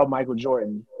allowed Michael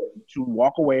Jordan to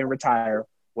walk away and retire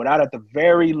without, at the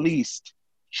very least,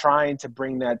 trying to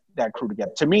bring that crew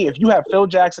together. To me, if you have Phil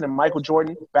Jackson and Michael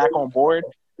Jordan back on board,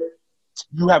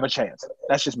 you have a chance.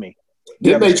 That's just me.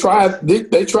 Didn't they try?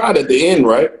 They tried at the end,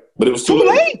 right? But it was too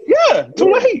late. Yeah,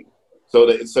 too late. So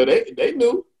they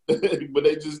knew, but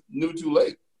they just knew too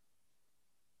late.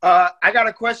 I got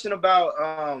a question about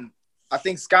I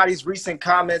think Scotty's recent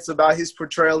comments about his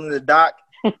portrayal in the doc.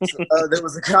 There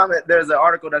was a comment. There's an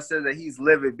article that says that he's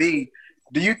livid. B,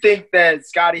 do you think that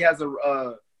Scotty has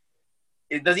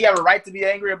does he have a right to be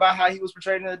angry about how he was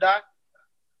portrayed in the doc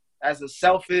as a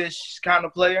selfish kind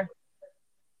of player?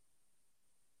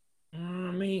 I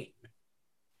mean,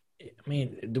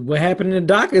 what happened in the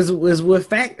doc is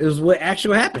what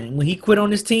actually happened when he quit on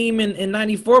his team in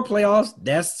 '94 playoffs.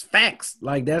 That's facts.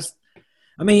 Like, that's.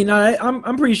 I mean,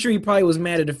 I'm pretty sure he probably was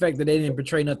mad at the fact that they didn't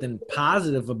portray nothing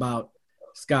positive about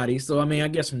Scotty. So I mean, I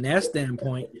guess from that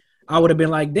standpoint, I would have been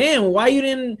like, damn, why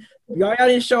y'all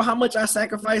didn't show how much I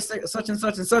sacrificed such and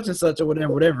such and such and such or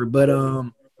whatever. But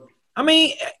I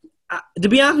mean, to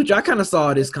be honest with you, I kind of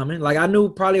saw this coming. Like, I knew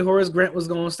probably Horace Grant was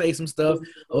going to say some stuff.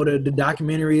 Oh, the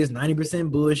documentary is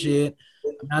 90% bullshit.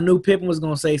 I knew Pippen was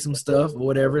going to say some stuff or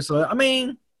whatever. So, I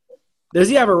mean, does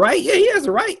he have a right? Yeah, he has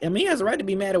a right. I mean, he has a right to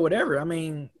be mad or whatever. I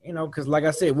mean, because like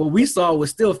I said, what we saw was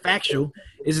still factual.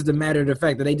 It's just a matter of the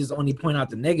fact that they just only point out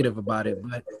the negative about it.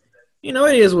 But, it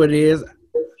is what it is.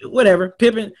 Whatever.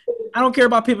 Pippen, I don't care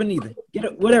about Pippen either.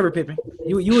 Whatever, Pippen.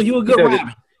 You a good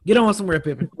Robin. Get on somewhere,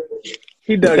 Pippen.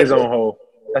 He dug his own hole.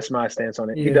 That's my stance on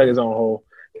it. Yeah. He dug his own hole.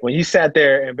 When he sat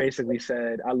there and basically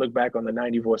said, I look back on the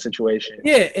 94 situation,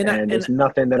 and there's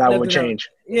nothing that I would change.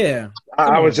 Yeah.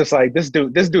 I was just like, this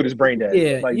dude is brain dead.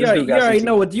 Yeah. Like, you already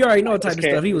know what type of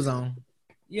stuff he was on.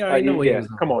 You already know what he was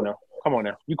on. Come on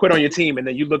now. You quit on your team, and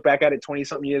then you look back at it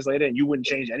 20-something years later, and you wouldn't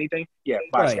change anything? Yeah,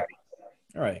 bye, Scotty.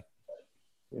 All right.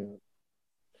 Yeah.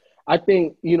 I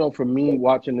think, for me,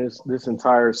 watching this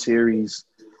entire series,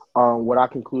 what I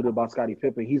concluded about Scottie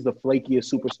Pippen, he's the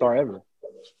flakiest superstar ever.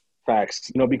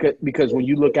 Facts. Because when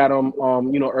you look at him,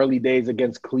 early days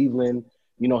against Cleveland,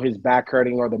 his back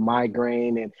hurting or the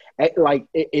migraine, and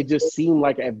it just seemed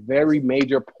like at very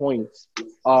major points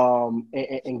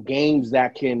in games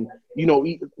that can,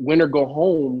 win or go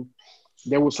home,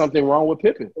 there was something wrong with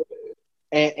Pippen.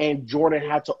 And Jordan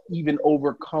had to even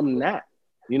overcome that.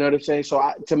 You know what I'm saying?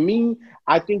 So to me,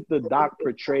 I think the doc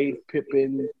portrayed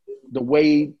Pippen the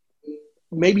way,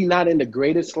 maybe not in the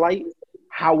greatest light.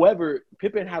 However,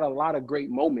 Pippen had a lot of great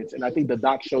moments, and I think the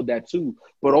doc showed that too.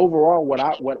 But overall, what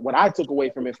I took away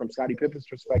from it, from Scottie Pippen's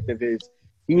perspective, is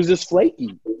he was just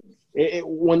flaky.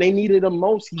 When they needed him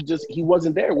most, he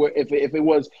wasn't there. Where if it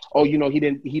was,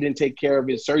 he didn't take care of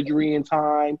his surgery in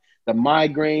time, the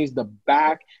migraines, the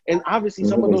back, and obviously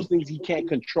some of those things he can't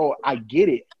control. I get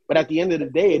it, but at the end of the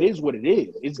day, it is what it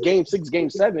is. It's game 6,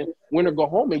 game 7, win or go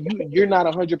home, and you're not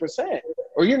 100%,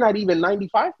 or you're not even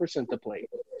 95% to play.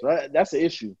 So that's the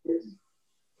issue.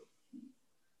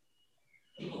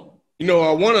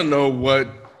 I want to know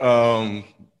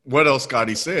what else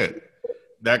Scottie said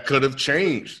that could have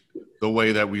changed the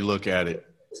way that we look at it.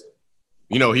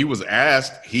 He was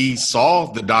asked, he saw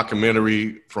the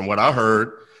documentary from what I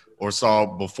heard or saw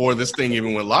before this thing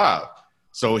even went live.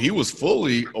 So he was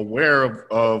fully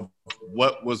aware of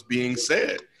what was being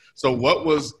said. So what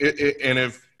was it, and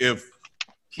if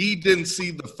he didn't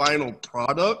see the final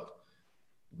product,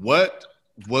 what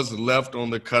was left on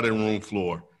the cutting room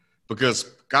floor?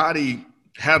 Because Scottie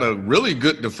had a really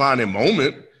good defining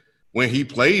moment when he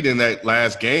played in that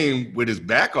last game with his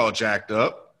back all jacked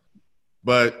up.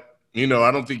 But, I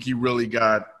don't think he really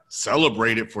got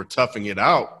celebrated for toughing it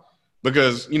out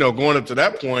because, going up to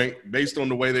that point, based on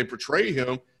the way they portray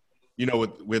him,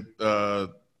 with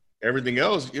everything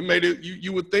else, it made it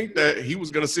you would think that he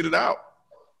was going to sit it out.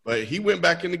 But he went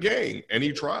back in the game, and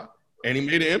he tried, and he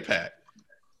made an impact.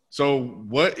 So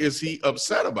what is he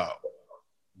upset about?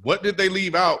 What did they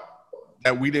leave out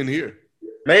that we didn't hear?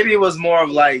 Maybe it was more of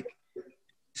like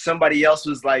somebody else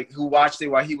was like who watched it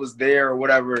while he was there or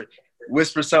whatever,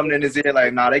 whisper something in his ear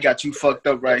like, "Nah, they got you fucked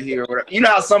up right here." Or whatever. You know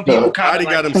how some people kind of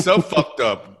got himself fucked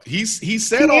up. He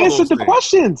said all answered those the things.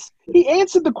 questions. He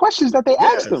answered the questions that they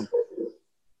asked him.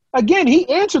 Again, he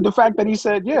answered the fact that he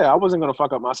said, "Yeah, I wasn't gonna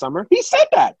fuck up my summer." He said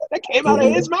that. That came out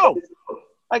of his mouth.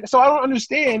 Like, so I don't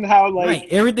understand how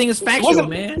everything is factual,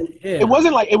 man. Yeah. It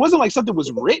wasn't like something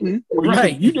was written.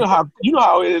 You know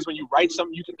how it is when you write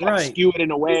something, you can kind of skew it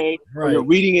in a way, or you're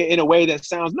reading it in a way that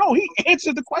sounds. No, he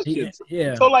answered the questions.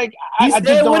 So I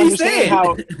just don't understand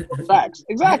how facts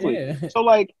exactly. Yeah. So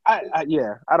I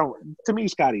don't. To me,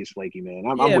 Scottie is flaky, man.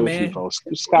 I'm with you, folks.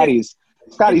 Scottie's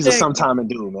a sometime and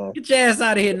dude, man. Get your ass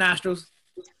out of here, nostrils.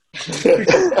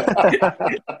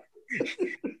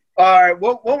 All right,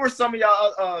 what were some of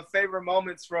y'all favorite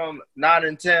moments from 9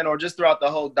 and 10 or just throughout the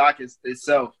whole doc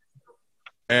itself?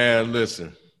 And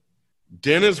listen,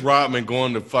 Dennis Rodman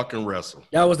going to fucking wrestle.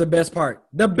 That was the best part.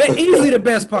 Easily the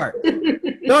best part.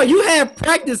 No, you had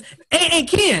practice. And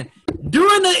Ken,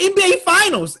 during the NBA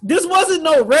Finals, this wasn't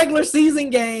no regular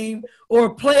season game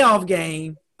or playoff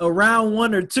game, a round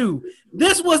 1 or 2.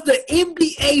 This was the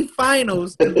NBA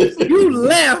Finals. You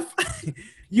left.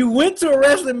 You went to a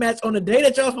wrestling match on the day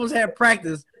that y'all supposed to have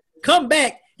practice. Come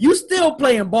back, you still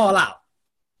playing ball out.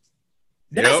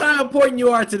 That's how important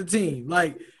you are to the team.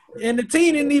 And the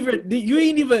team you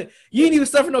ain't even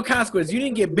suffer no consequences. You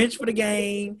didn't get benched for the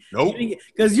game. Nope.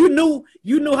 Because you knew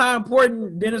how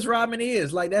important Dennis Rodman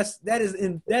is. That is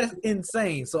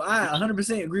insane. So I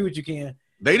 100% agree with you, Ken.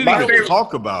 They didn't even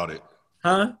talk about it.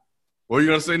 Huh? What are you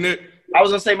gonna say, Nick? I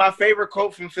was gonna say my favorite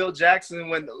quote from Phil Jackson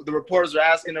when the reporters were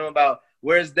asking him about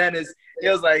where's Dennis. It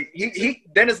was like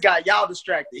Dennis got y'all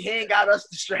distracted. He ain't got us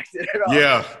distracted at all.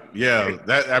 Yeah.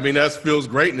 That's Phil's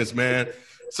greatness, man.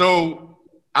 So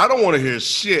I don't want to hear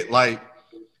shit like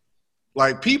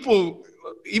people.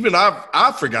 Even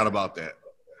I forgot about that.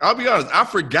 I'll be honest. I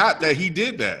forgot that he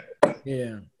did that.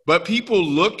 Yeah. But people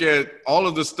look at all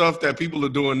of the stuff that people are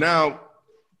doing now,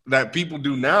 that people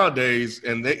do nowadays,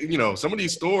 and they, some of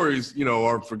these stories,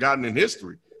 are forgotten in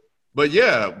history. But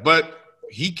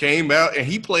he came out and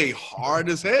he played hard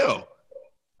as hell,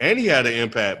 and he had an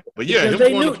impact. But because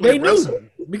they knew what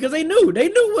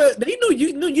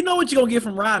you know what you're gonna get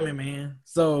from Rodman, man.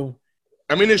 So,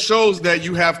 it shows that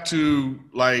you have to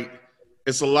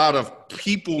it's a lot of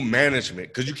people management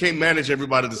because you can't manage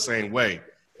everybody the same way,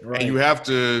 and you have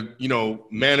to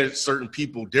manage certain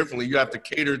people differently. You have to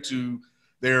cater to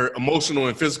their emotional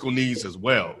and physical needs as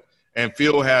well. And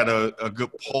Phil had a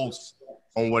good pulse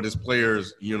on what his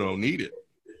players needed.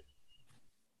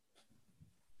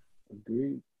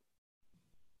 Agreed.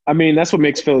 That's what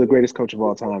makes Phil the greatest coach of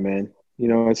all time, man.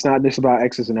 It's not just about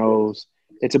X's and O's.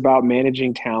 It's about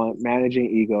managing talent, managing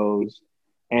egos,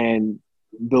 and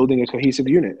building a cohesive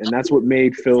unit. And that's what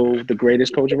made Phil the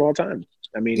greatest coach of all time.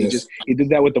 He did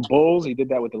that with the Bulls. He did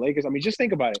that with the Lakers. Just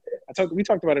think about it. We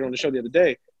talked about it on the show the other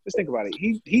day. Just think about it.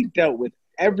 He dealt with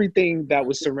everything that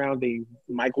was surrounding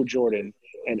Michael Jordan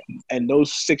and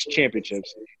those 6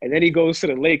 championships. And then he goes to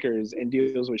the Lakers and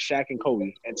deals with Shaq and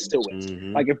Kobe and still wins.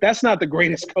 Mm-hmm. If that's not the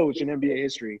greatest coach in NBA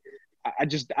history,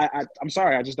 I'm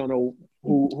sorry. I just don't know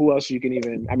who else you can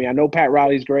even. I know Pat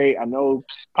Riley's great. I know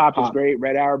Pop is great.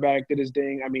 Red Auerbach did his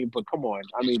thing. But come on.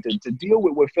 To deal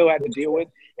with what Phil had to deal with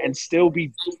and still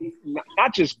be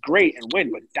not just great and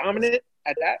win, but dominant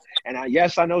at that. And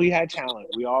yes, I know he had talent.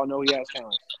 We all know he has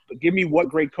talent. But give me what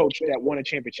great coach that won a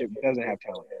championship doesn't have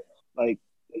talent.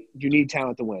 You need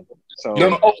talent to win. So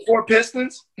them 04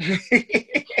 Pistons.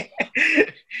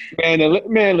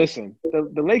 Man, listen.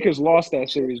 The Lakers lost that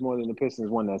series more than the Pistons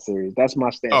won that series. That's my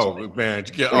stance. Oh man,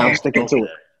 I'm sticking to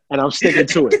it. and I'm sticking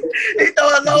to it. He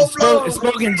throwing low blows.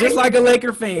 Spoken just like a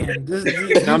Laker fan. And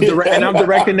I'm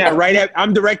directing that right at.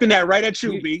 I'm directing that right at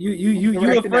you, B.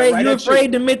 You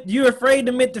afraid to admit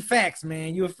the facts,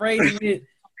 man. You afraid to admit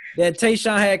that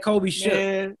Tayshaun had Kobe shook.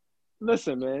 Man,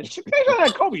 listen, man. Tayshaun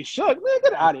had Kobe shook. Man,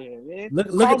 get out of here, man. Look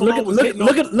at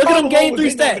them game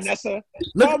 3 stats.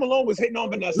 Karl Malone was hitting on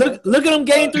Vanessa. Look at them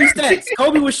game 3 stats.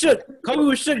 Kobe was shook,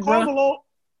 bro.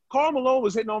 Karl Malone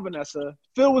was hitting on Vanessa.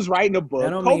 Phil was writing a book.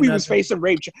 Kobe was facing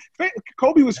rape.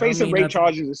 Kobe was facing rape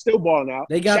charges and still balling out.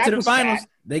 They got Shaq to the finals. Fat.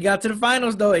 They got to the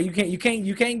finals though. You can't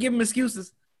give them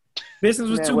excuses. Business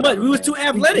was too much. We was too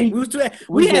athletic.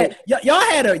 Y'all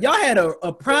had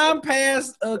a prime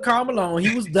pass. Karl Malone,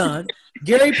 he was done.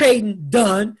 Gary Payton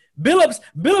done. Billups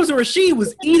and Rasheed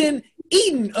was eating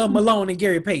Malone and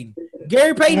Gary Payton.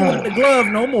 Gary Payton wanted the glove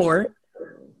no more.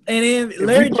 And then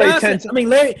Larry Brown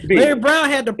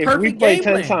had the perfect game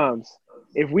plan.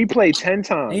 If we play 10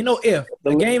 times. Ain't no if.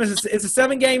 The game it's a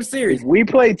 7-game series. If we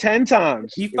play 10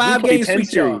 times. He 5-game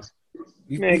sweep y'all.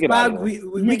 Man, get out of you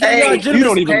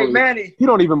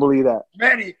don't even believe that.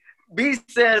 Manny, B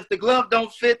said if the glove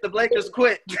don't fit, the Lakers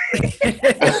quit.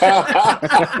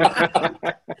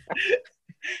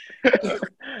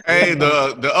 Hey,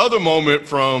 the other moment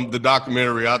from the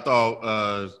documentary I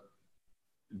thought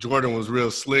Jordan was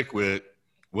real slick with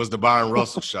was the Byron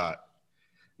Russell shot.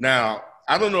 Now,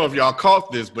 I don't know if y'all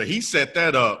caught this, but he set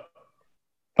that up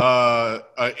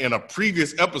in a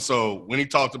previous episode when he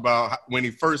talked about when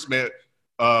he first met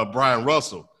Brian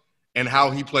Russell and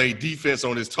how he played defense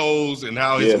on his toes and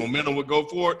how his momentum would go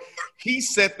forward. He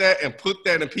set that and put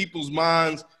that in people's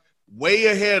minds way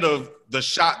ahead of the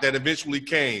shot that eventually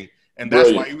came. And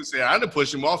that's why he was saying, I didn't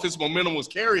push him off. His momentum was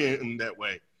carrying him that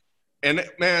way. And,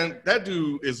 man, that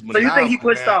dude is maniacal. So you think he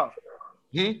pushed off?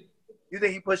 You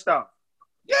think he pushed off?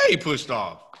 Yeah, he pushed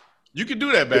off. You could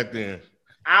do that back then.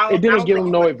 It didn't give him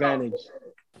no advantage.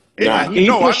 He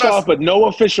pushed off, but no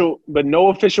official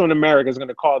in America is going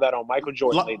to call that on Michael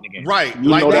Jordan late in the game. Right. You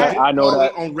know that. I know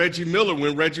that. On Reggie Miller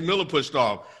when Reggie Miller pushed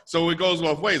off. So it goes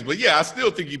both ways. But, yeah, I still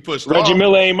think he pushed off. Reggie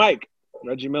Miller ain't Mike.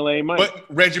 But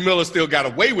Reggie Miller still got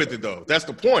away with it, though. That's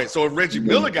the point. So if Reggie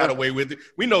Miller got away with it,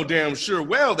 we know damn sure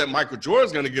well that Michael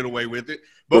Jordan's going to get away with it.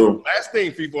 But last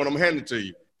thing, people, and I'm handing it to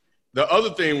you. The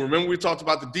other thing, remember we talked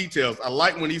about the details. I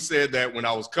like when he said that when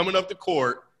I was coming up the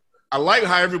court, I like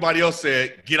how everybody else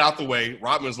said, get out the way.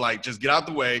 Rodman's like, just get out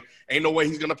the way. Ain't no way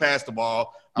he's going to pass the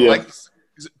ball. I like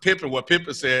Pippen, what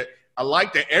Pippen said. I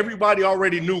like that everybody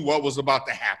already knew what was about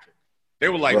to happen. They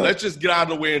were like, let's just get out of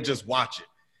the way and just watch it.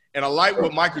 And I like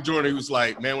what Michael Jordan, he was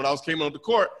like, man, when I came on the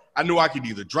court, I knew I could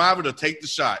either drive it or take the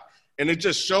shot. And it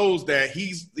just shows that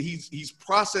he's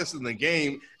processing the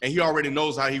game, and he already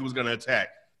knows how he was going to attack.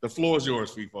 The floor is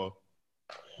yours, FIFO.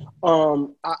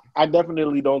 I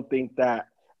definitely don't think that.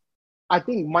 I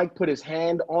think Mike put his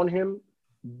hand on him,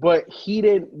 but he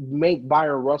didn't make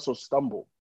Byron Russell stumble.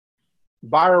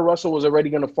 Byron Russell was already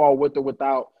going to fall with or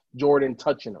without Jordan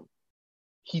touching him.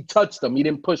 He touched him. He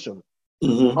didn't push him.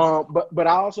 But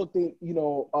I also think,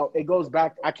 it goes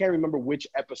back. I can't remember which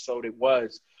episode it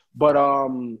was, but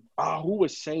who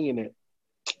was saying it?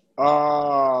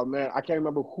 Man, I can't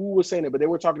remember who was saying it, but they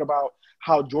were talking about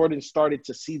how Jordan started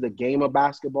to see the game of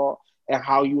basketball and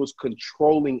how he was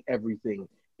controlling everything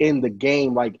in the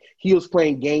game. Like he was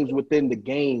playing games within the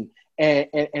game.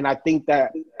 And I think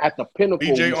that at the pinnacle,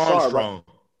 B.J. Armstrong.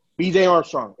 B.J.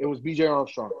 Armstrong. It was B.J.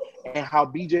 Armstrong. And how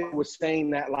B.J. was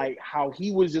saying that, like, how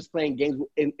he was just playing games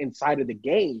inside of the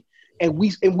game. And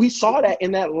we saw that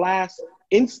in that last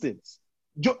instance.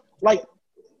 Like,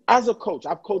 as a coach,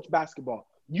 I've coached basketball.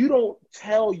 You don't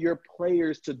tell your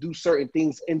players to do certain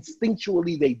things.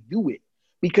 Instinctually, they do it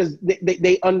because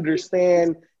they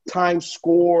understand time,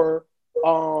 score,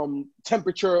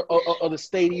 temperature of the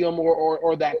stadium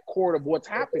or that court of what's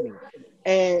happening.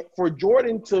 And for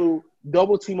Jordan to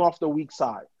double team off the weak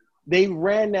side, they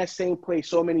ran that same play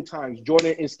so many times.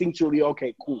 Jordan instinctually,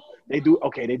 okay, cool. They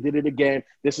did it again.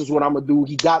 This is what I'm going to do.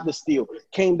 He got the steal.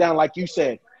 Came down, like you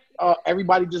said.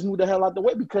 Everybody just moved the hell out the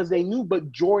way because they knew,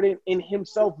 but Jordan in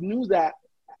himself knew that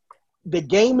the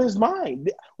game is mine.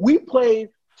 We played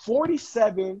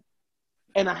 47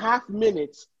 and a half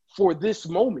minutes for this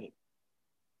moment.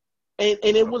 And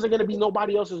it wasn't going to be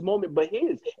nobody else's moment but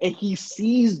his. And he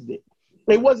seized it.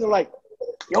 It wasn't like,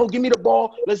 yo, give me the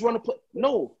ball. Let's run a play.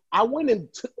 No, I went and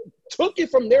took it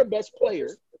from their best player,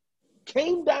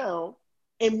 came down,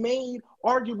 and made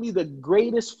arguably the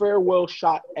greatest farewell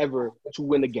shot ever to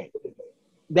win the game.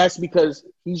 That's because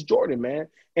he's Jordan, man.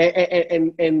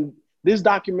 And this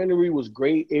documentary was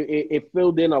great. It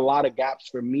filled in a lot of gaps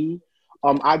for me.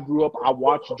 I grew up, I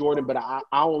watched Jordan, but I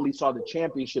only saw the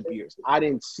championship years. I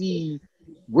didn't see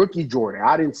rookie Jordan.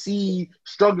 I didn't see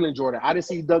struggling Jordan. I didn't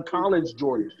see Doug Collins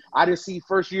Jordan. I didn't see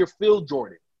first-year Phil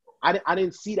Jordan. I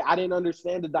didn't see that. I didn't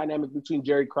understand the dynamic between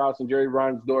Jerry Krause and Jerry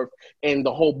Reinsdorf and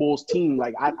the whole Bulls team.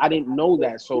 Like, I didn't know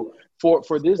that. So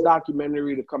for this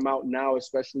documentary to come out now,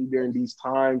 especially during these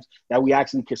times, that we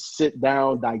actually could sit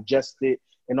down, digest it,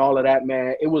 and all of that,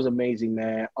 man, it was amazing,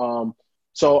 man.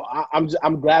 So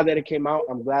I'm glad that it came out.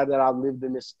 I'm glad that I lived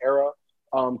in this era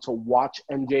to watch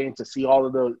MJ and to see all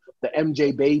of the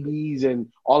MJ babies and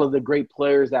all of the great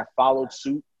players that followed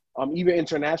suit, even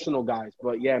international guys.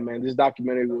 But, yeah, man, this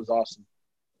documentary was awesome.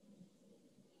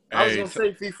 I was going to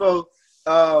say,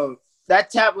 FIFO, that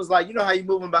tap was like, you know how you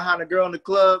moving behind a girl in the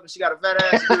club and she got a fat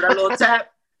ass, you do that little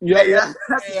tap? Yeah.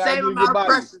 That's the same amount of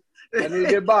pressure. I need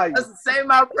to get by you. That's the same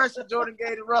amount of pressure Jordan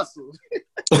gave to Russell.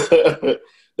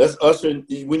 That's ushering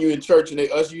when you're in church and they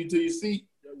usher you to your seat.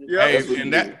 Yeah,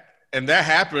 hey, and that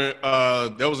happened.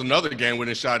 There was another game when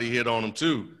the shot he hit on him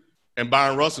too, and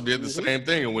Byron Russell did the same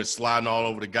thing and went sliding all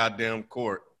over the goddamn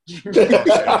court.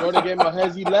 Jordan gave him a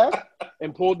hezzy left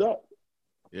and pulled up.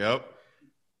 Yep.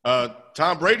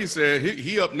 Tom Brady said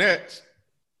he up next.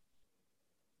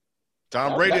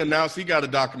 Tom Brady announced he got a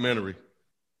documentary.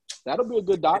 That'll be a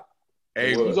good doc.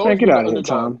 Hey, get out of here,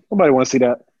 Tom. Nobody wants to see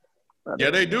that. Yeah,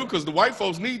 they do, because the white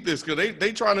folks need this, because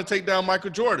they trying to take down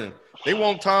Michael Jordan. They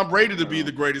want Tom Brady to be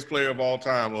the greatest player of all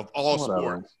time, of all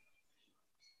sports.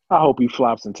 I hope he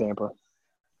flops in Tampa.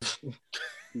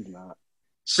 He's not.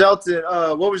 Shelton,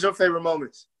 what was your favorite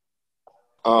moments?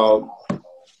 I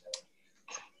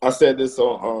said this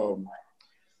on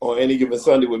Any Given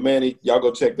Sunday with Manny. Y'all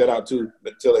go check that out too.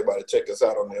 Tell everybody to check us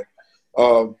out on there.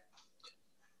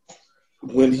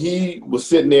 When he was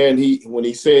sitting there and when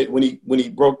he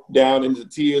broke down into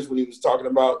tears when he was talking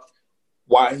about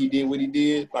why he did what he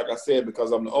did, like I said,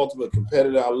 because I'm the ultimate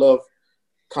competitor. I love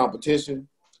competition.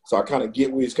 So I kind of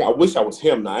get where he's – I wish I was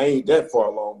him. Now, I ain't that far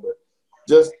along, but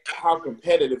just how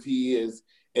competitive he is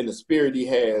and the spirit he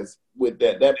has with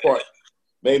that part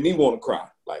made me want to cry.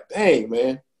 Like, dang,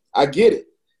 man, I get it.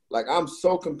 Like, I'm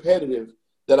so competitive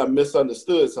that I'm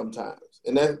misunderstood sometimes.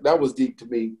 And that was deep to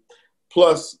me.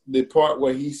 Plus, the part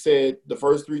where he said the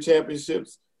first 3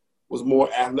 championships was more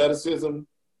athleticism,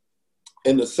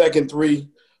 and the second 3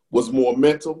 was more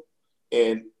mental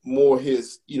and more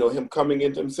his, him coming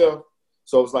into himself.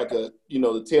 So it was like the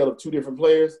tale of 2 different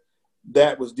players.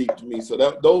 That was deep to me. So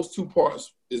those 2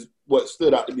 parts is what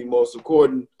stood out to me most.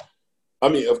 According, I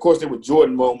mean, of course, there were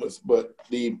Jordan moments, but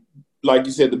like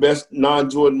you said, the best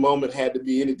non-Jordan moment had to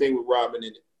be anything with Robin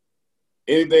in it.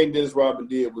 Anything Dennis Rodman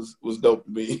did was dope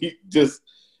to me.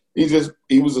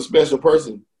 He was a special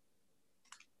person.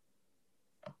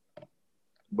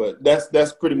 But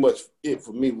that's pretty much it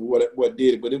for me. What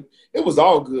did it? But it was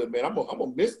all good, man. I'm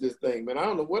gonna miss this thing, man. I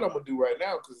don't know what I'm gonna do right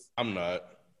now because I'm not.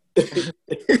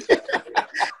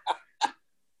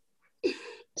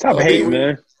 Stop hating,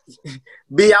 man.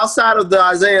 Be outside of the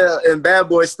Isaiah and Bad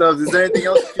Boy stuff. Is there anything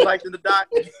else that you liked in the doc?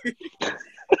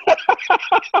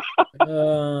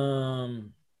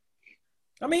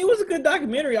 I mean, it was a good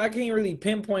documentary. I can't really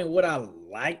pinpoint what I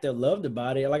liked or loved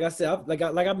about it. Like I said, like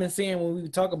I've been saying when we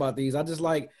talk about these, I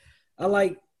like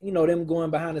them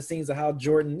going behind the scenes of how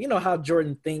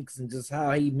Jordan thinks and just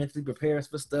how he mentally prepares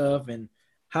for stuff and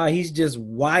how he's just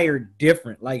wired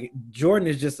different. Like Jordan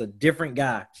is just a different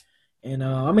guy. And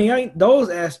I mean, those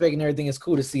aspects and everything is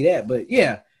cool to see that. But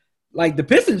yeah, like the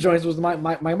piston joints was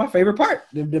my favorite part.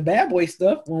 The Bad Boy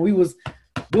stuff when we was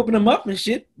whooping them up and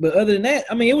shit. But other than that,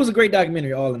 I mean, it was a great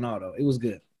documentary all in all, though. It was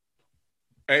good.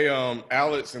 Hey,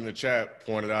 Alex in the chat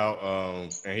pointed out,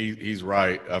 and he's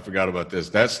right. I forgot about this.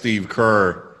 That Steve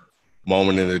Kerr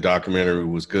moment in the documentary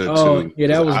was good too. Oh, yeah,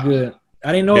 that was good.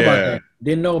 I didn't know about that.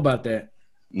 Didn't know about that.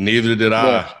 Neither did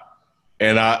I.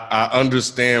 And I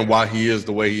understand why he is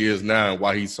the way he is now and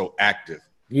why he's so active.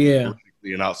 Yeah.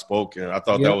 And outspoken. I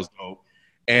thought that was dope.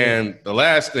 And the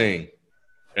last thing,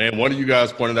 and one of you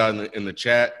guys pointed out in the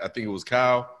chat, I think it was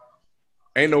Kyle,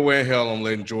 ain't no way in hell I'm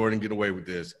letting Jordan get away with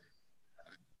this.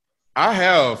 I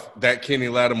have that Kenny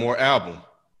Lattimore album.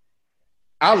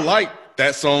 I like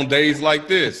that song Days Like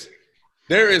This.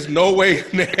 There is no way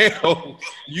in the hell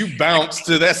you bounce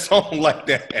to that song like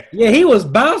that. Yeah, he was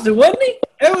bouncing, wasn't he?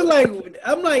 It was like,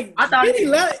 I'm like, I thought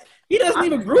he doesn't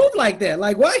even groove like that.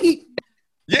 Like, why he?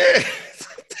 Yeah.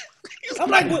 I'm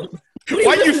like,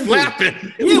 why you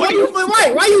flapping? Yeah, why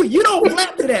you don't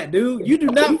flap to that, dude? You do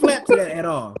not flap to that at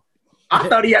all. I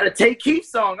thought he had a Take Keith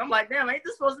song. I'm like, damn, ain't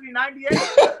this supposed to be 98?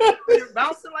 You're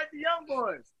bouncing like the young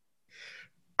boys.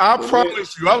 I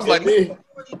promise you. I was like,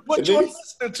 what you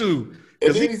listening to?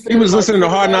 He was listening to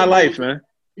Hard Knock Life, man.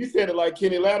 He said it like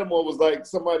Kenny Lattimore was like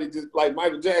somebody just like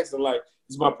Michael Jackson, like,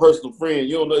 he's my personal friend.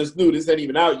 You don't know, it's new. This ain't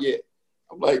even out yet.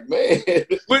 I'm like, man,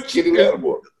 but Kenny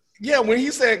Lattimore. Yeah, when he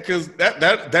said, because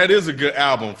that is a good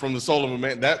album from the Soul of a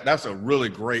Man. That's a really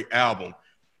great album.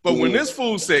 But when this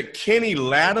fool said Kenny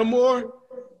Lattimore,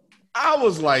 I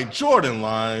was like, Jordan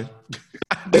lying.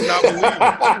 I did not believe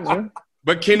it.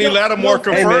 But Kenny Lattimore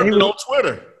confirmed it on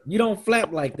Twitter. You don't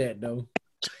flap like that, though.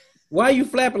 Why you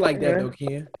flapping like that, though,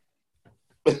 Ken?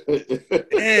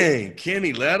 Dang,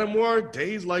 Kenny Lattimore,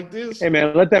 days like this. Hey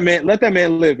man, let that man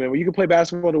live, man. When you can play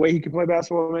basketball the way he can play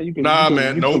basketball, man, you can.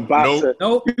 Nope.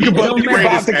 You can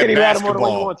box to Kenny Lattimore the way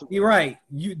you want to. You're right.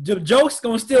 The joke's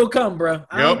gonna still come, bro.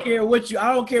 I don't care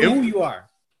who you are.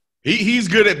 He's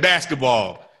good at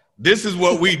basketball. This is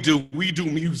what we do. We do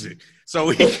music. So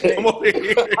he came over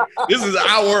here. This is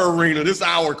our arena. This is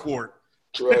our court.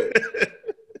 Right.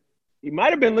 He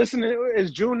might have been listening. It's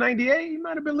June '98. He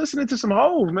might have been listening to some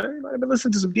Hove, man. He might have been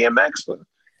listening to some DMX.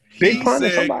 He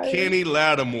said Kenny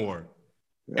Lattimore,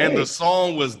 and the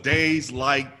song was Days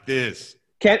Like This.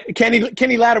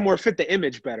 Kenny Lattimore fit the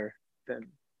image better than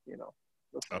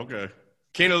Okay,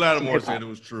 Kenny Lattimore said it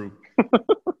was true.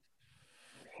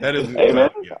 That is,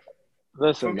 man. Yeah.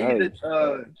 Listen,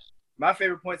 my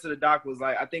favorite points of the doc was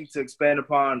like, I think to expand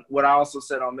upon what I also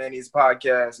said on Manny's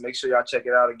podcast. Make sure y'all check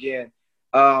it out again.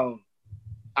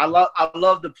 I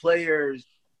love the players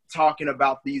talking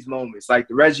about these moments, like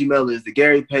the Reggie Millers, the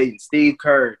Gary Payton, Steve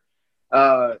Kerr,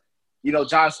 John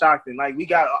Stockton. Like we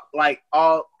got like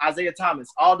all Isaiah Thomas,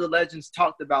 all the legends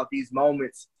talked about these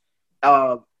moments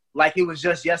like it was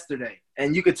just yesterday.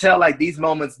 And you could tell like these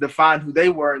moments defined who they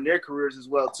were in their careers as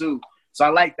well too. So I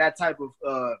like that type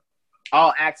of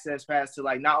all access pass to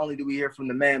like not only do we hear from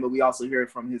the man, but we also hear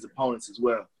it from his opponents as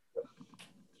well.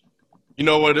 You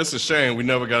know what? It's a shame we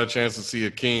never got a chance to see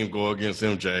Akeem go against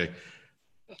MJ.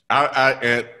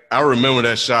 I remember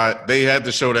that shot. They had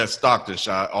to show that Stockton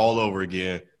shot all over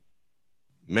again.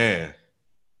 Man,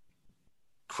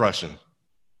 crushing.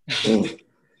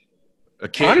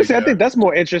 Honestly, I think that's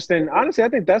more interesting. Honestly, I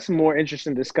think that's a more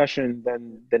interesting discussion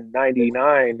than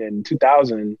 99 and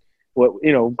 2000.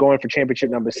 Going for championship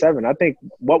number 7. I think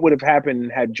what would have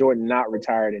happened had Jordan not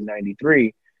retired in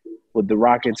 93. Would the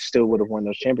Rockets still would have won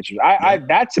those championships?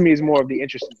 That to me is more of the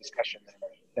interesting discussion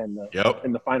than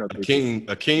in the final three.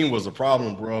 Akeem was a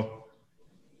problem, bro.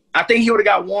 I think he would have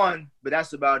got one, but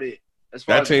that's about it.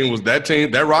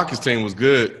 That Rockets team was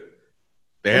good.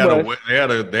 They had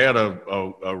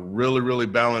a really, really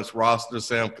balanced roster.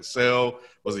 Sam Cassell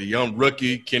was a young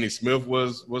rookie. Kenny Smith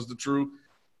was the truth.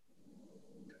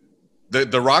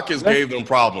 The Rockets gave them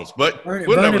problems, but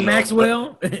Vernon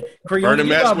Maxwell, Vernon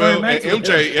Maxwell, and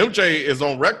MJ is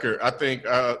on record. I think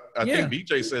think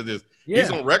BJ said this. Yeah.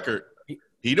 He's on record.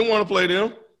 He didn't want to play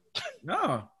them.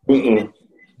 No, he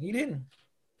didn't.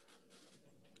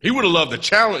 He would have loved the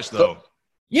challenge, though.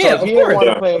 Yeah,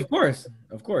 of course.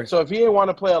 So if he didn't want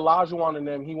to play Olajuwon and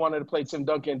them, he wanted to play Tim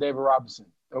Duncan and David Robinson.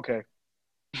 Okay.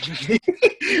 He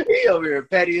over here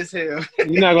petty as hell.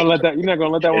 You're not gonna let that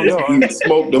one go. Huh?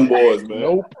 Smoke them boys, man.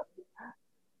 Nope.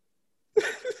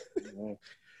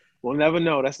 We'll never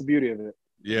know. That's the beauty of it.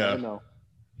 Yeah.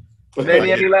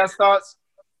 Maybe any last thoughts?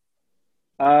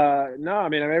 No, I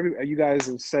mean, you guys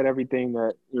have said everything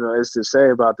that is to say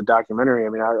about the documentary. I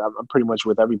mean, I'm pretty much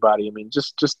with everybody. I mean,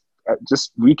 just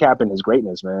recapping his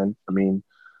greatness, man. I mean,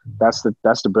 that's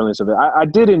the brilliance of it. I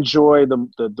did enjoy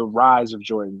the rise of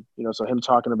Jordan. So him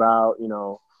talking about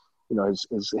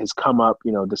his come up.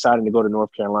 Deciding to go to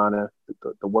North Carolina,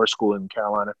 the worst school in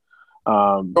Carolina.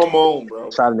 Come on, bro.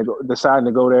 Deciding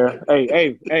to go there.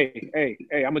 Hey,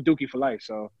 I'm a Dookie for life.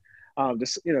 So,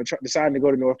 deciding to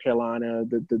go to North Carolina.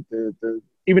 The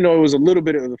even though it was a little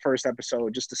bit of the first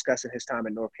episode, just discussing his time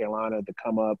in North Carolina, the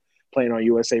come up, playing on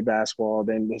USA basketball,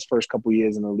 then his first couple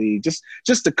years in the league, just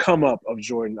the come up of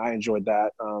Jordan. I enjoyed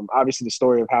that. Obviously, the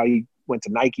story of how he went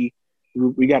to Nike.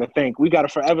 We got to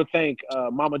forever thank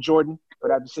Mama Jordan for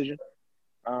that decision.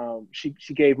 She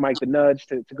gave Mike the nudge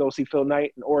to go see Phil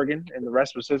Knight in Oregon, and the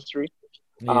rest was history.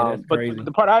 Yeah, but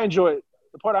the part I enjoyed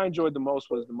the most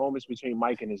was the moments between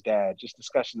Mike and his dad, just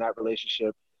discussing that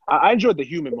relationship. I enjoyed the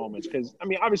human moments because, I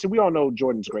mean, obviously we all know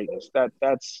Jordan's greatness.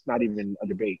 That's not even a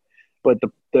debate. But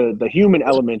the human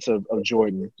elements of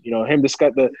Jordan, him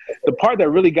discuss the part that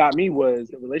really got me was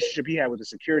the relationship he had with the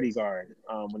security guard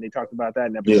when they talked about that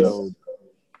in episode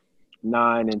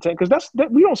 9 and 10, because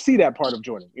we don't see that part of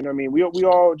Jordan. You know what I mean? We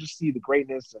all just see the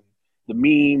greatness and the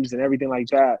memes and everything like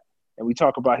that, and we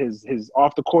talk about his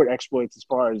off the court exploits as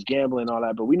far as gambling and all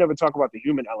that, but we never talk about the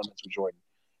human elements of Jordan.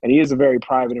 And he is a very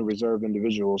private and reserved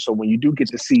individual. So when you do get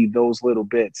to see those little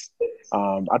bits,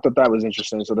 I thought that was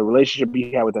interesting. So the relationship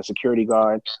he had with that security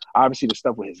guard, obviously the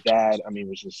stuff with his dad, I mean,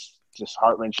 was just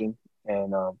heart-wrenching.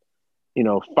 And,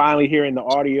 finally hearing the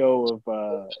audio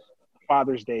of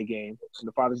Father's Day game,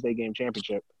 the Father's Day game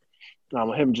championship,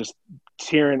 him just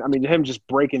tearing, him just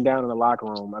breaking down in the locker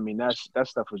room. That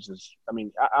stuff was just,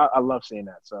 I love seeing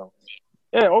that. So,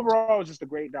 yeah, overall, it was just a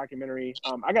great documentary.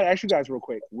 I got to ask you guys real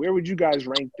quick, where would you guys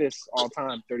rank this all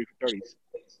time 30 for 30s?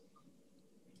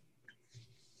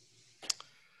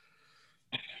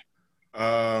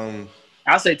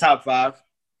 I'll say top 5.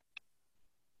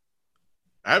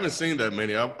 I haven't seen that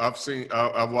many.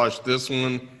 I've watched this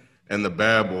one and the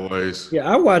Bad Boys.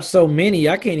 Yeah, I watched so many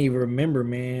I can't even remember,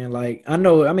 man. Like I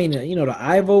know, the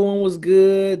Ivo one was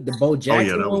good. The Bo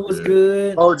Jackson one was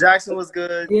good. Bo Jackson was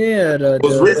good. Yeah,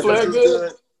 was Ric Flair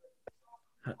good?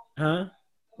 Huh?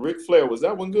 Ric Flair, was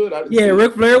that one good?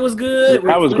 Ric Flair was good.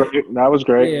 That was great. That was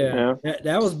great. Yeah.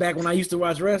 That was back when I used to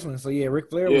watch wrestling. So yeah, Ric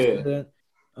Flair was good.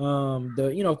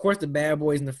 Of course, the Bad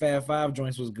Boys and the Fab Five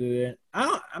joints was good.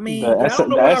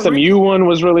 The SMU one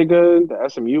was really good. The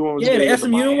SMU one was good. Yeah, the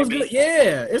SMU one was good.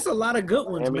 Yeah, it's a lot of good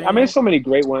ones, man. So many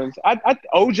great ones.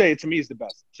 OJ to me is the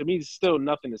best. To me, still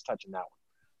nothing is touching that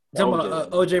one. Talking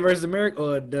about OJ versus America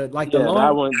or the long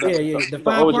that one. The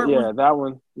 5-part one. That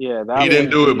one. Yeah, that he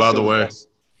didn't do it, by the way.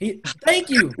 Thank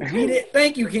you. He did.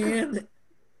 Thank you, Ken.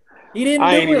 He didn't.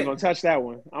 I ain't even gonna touch that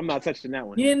one. I'm not touching that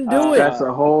one. He didn't do it. That's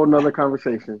a whole nother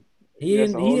conversation.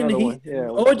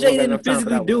 OJ didn't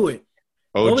physically do it.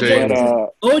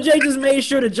 OJ just made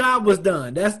sure the job was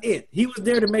done. That's it. He was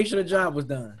there to make sure the job was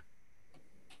done.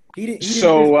 The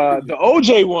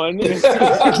OJ one is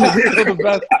still the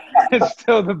best. It's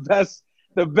still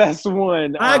the best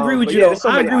one. I agree with you.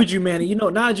 I agree with you, Manny. Now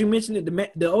that you mentioned it,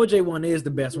 the OJ one is the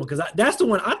best one because that's the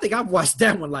one. I think I've watched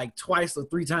that one like twice or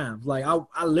 3 times. Like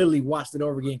I literally watched it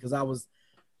over again because I was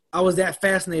that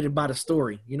fascinated by the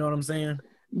story. You know what I'm saying?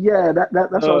 Yeah, that's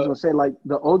what I was gonna say. Like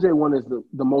the OJ one is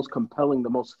the most compelling, the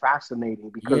most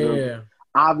fascinating because of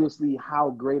obviously how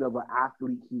great of an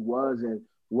athlete he was and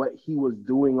what he was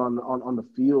doing on the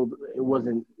field. It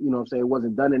wasn't, it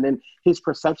wasn't done. And then his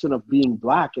perception of being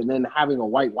black and then having a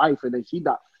white wife and then she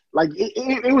died. Like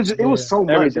it was so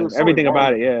much. Everything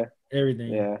about it. Yeah.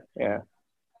 Everything. Yeah.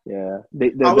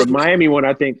 The Miami one,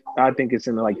 I think it's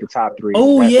in like the top 3.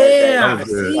 Oh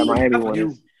that Miami one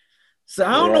is. So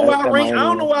I don't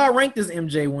know why I ranked this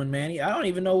MJ one, Manny. I don't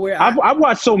even know where. I've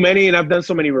watched so many and I've done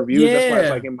so many reviews. Yeah. That's why it's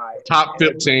like in my top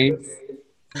 15.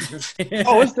 It's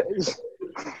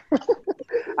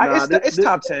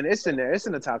top 10. It's in there. It's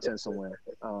in the top 10 somewhere.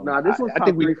 This one's top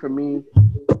 3 for me.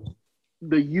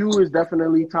 The U is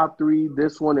definitely top 3.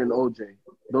 This one and OJ.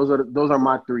 Those are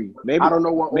my 3. Maybe I don't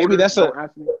know what. Maybe that's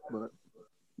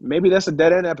Maybe that's a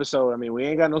dead end episode. We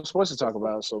ain't got no sports to talk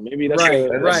about, so maybe that's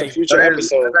a future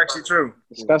episode. That's actually true.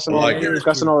 Discussing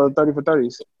all the 30 for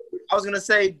 30s. I was gonna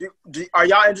say, are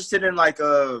y'all interested in like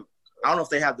I don't know if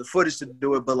they have the footage to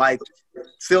do it, but like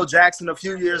Phil Jackson a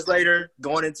few years later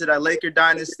going into that Laker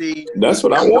dynasty. That's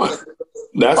what I want.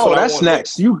 That's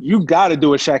next. You got to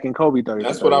do a Shaq and Kobe 30.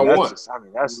 That's what I want.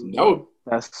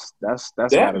 That's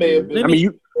that may have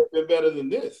been. Been better than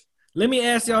this. Let me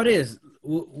ask y'all this: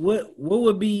 what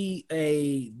would be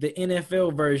the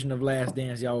NFL version of Last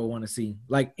Dance y'all would want to see?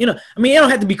 Like, it don't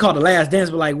have to be called the Last Dance,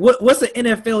 but like, what's an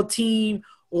NFL team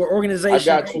or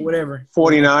organization or whatever?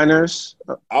 49ers.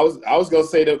 I was gonna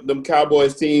say them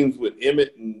Cowboys teams with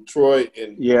Emmett and Troy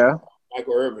and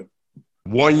Michael Irvin.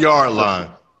 1 yard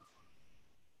line.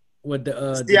 With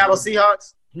the Seattle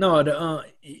Seahawks? No,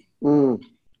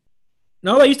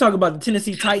 No, you talking about the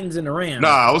Tennessee Titans and the Rams. Nah,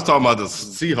 I was talking about the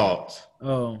Seahawks.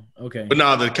 Oh, okay. But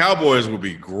the Cowboys would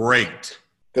be great.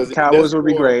 Because the Cowboys would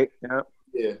be great.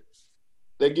 Yeah.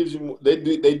 That gives you. They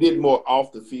did more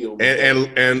off the field.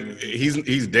 And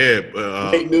he's dead.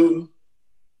 Nate Newton.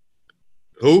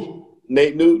 Who?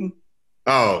 Nate Newton.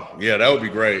 Oh yeah, that would be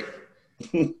great.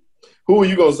 Who are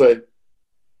you gonna say?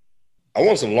 I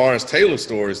want some Lawrence Taylor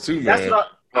stories too, man. That's what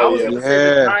I was gonna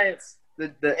say. The Giants. The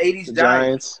 80s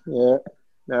Giants.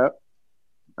 Yeah.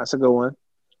 That's a good one.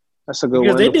 The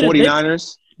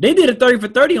 49ers. They did a 30 for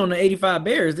 30 on the 85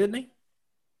 Bears, didn't they?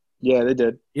 Yeah, they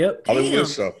did. Yep. I was good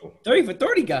shuffle. 30 for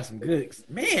 30 got some good.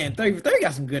 Man, 30 for 30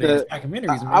 got some good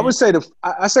documentaries, man. I would say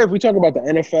I say if we talk about the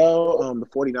NFL, the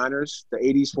 49ers, the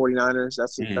 80s 49ers,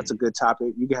 that's a good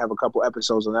topic. You can have a couple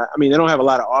episodes on that. They don't have a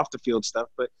lot of off the field stuff,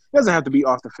 but it doesn't have to be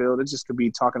off the field. It just could be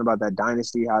talking about that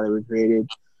dynasty, how they were created.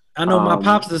 I know my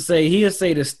pops he'll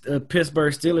say the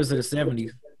Pittsburgh Steelers of the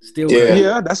 70s. Still,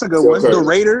 yeah, that's a good one. The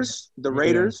Raiders.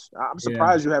 I'm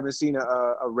surprised you haven't seen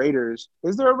a Raiders.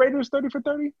 Is there a Raiders 30 for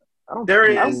 30? I don't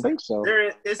think so.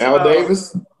 Al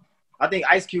Davis. I think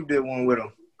Ice Cube did one with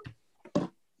him.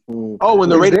 Oh,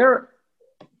 and the Raiders.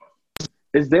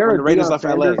 Is there a Raiders left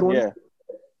LA? One? Yeah.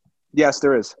 Yes,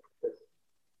 there is.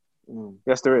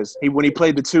 Yes, there is. When he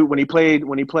played in the same, when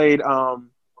he played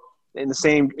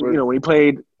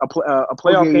a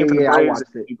playoff game for the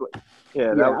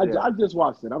Braves. I just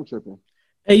watched it. I'm tripping.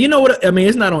 Hey, you know what? I mean,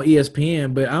 it's not on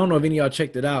ESPN, but I don't know if any of y'all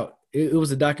checked it out. It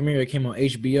was a documentary that came on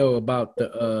HBO about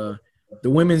the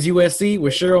women's USC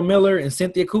with Cheryl Miller and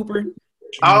Cynthia Cooper.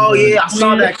 Oh, yeah, I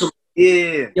saw that.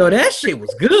 Yeah. Yo, that shit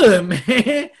was good,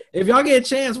 man. If y'all get a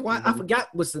chance, I forgot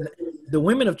what's the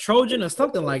Women of Trojan or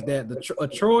something like that,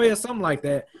 Troy or something like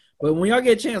that. But when y'all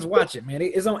get a chance, watch it, man.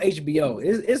 It's on HBO.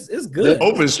 It's good. I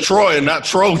hope it's Troy and not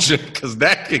Trojan, because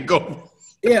that could go.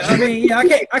 Yeah, I mean, I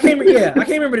can't remember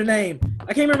the name.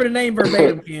 I can't remember the name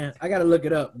verbatim, Ken. I gotta look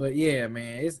it up. But yeah,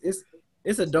 man,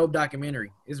 it's a dope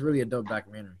documentary. It's really a dope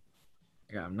documentary.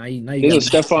 There's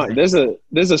a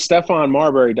Stephon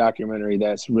Marbury documentary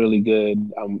that's really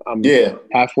good. I'm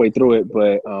halfway through it,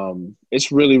 but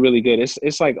it's really, really good.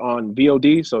 It's like on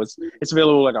VOD, so it's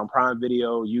available like on Prime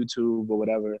Video, YouTube, or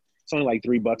whatever. It's only like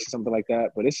 $3 or something like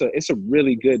that, but it's a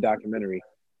really good documentary.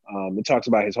 It talks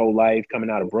about his whole life coming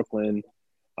out of Brooklyn,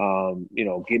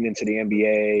 getting into the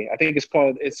NBA. I think it's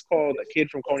called A Kid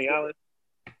from Coney Island.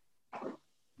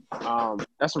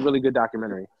 That's a really good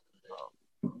documentary.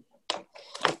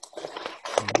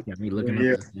 Got me looking at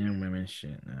this damn women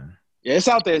shit now. Yeah, it's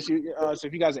out there. So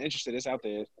if you guys are interested, it's out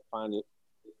there. Find it.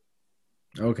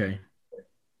 Okay.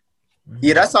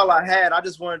 Yeah, that's all I had. I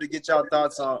just wanted to get y'all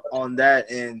thoughts on that,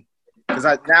 and because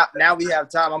now we have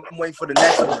time. I'm waiting for the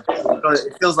next one.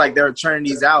 It feels like they're turning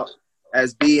these out,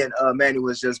 as B and Manny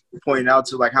was just pointing out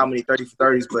to, like how many 30 for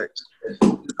 30s, but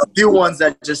a few ones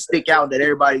that just stick out that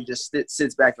everybody just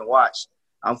sits back and watch.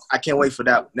 I can't wait for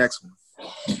that next one.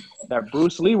 That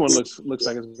Bruce Lee one looks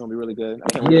like it's gonna be really good.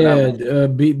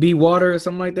 B Water or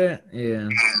something like that. Yeah.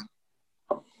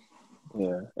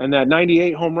 Yeah, and that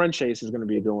 98 home run chase is gonna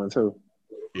be a good one too.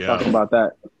 Yeah. Talking about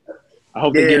that. I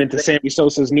hope they get into Sammy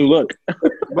Sosa's new look.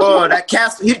 Boy, that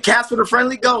he cast with a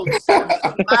friendly ghost. Live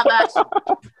action.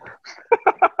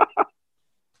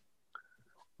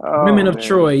 Women of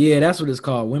Troy. Yeah, that's what it's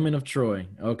called. Women of Troy.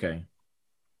 Okay.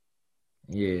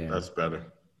 Yeah. That's better.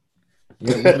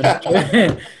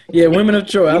 Yeah, Women of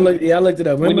Troy. I looked it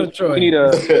up. Women of Troy. We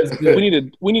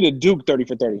need a Duke 30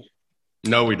 for 30.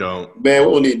 No, we don't. Man,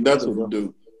 we don't need nothing from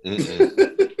Duke.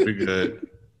 We good.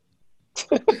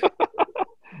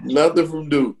 Nothing from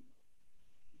Duke.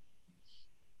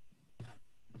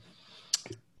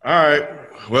 All right.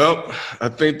 Well, I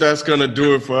think that's gonna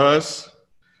do it for us.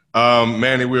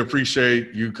 Manny, we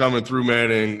appreciate you coming through, man,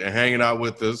 and hanging out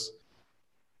with us.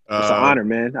 It's an honor,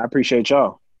 man. I appreciate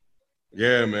y'all.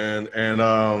 Yeah, man.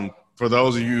 And for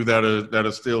those of you that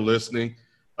are still listening,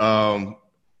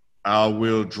 I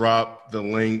will drop the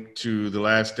link to the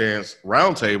Last Dance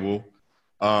Roundtable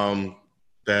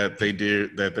that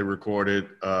they recorded,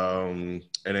 and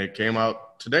it came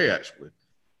out today actually.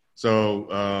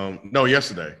 So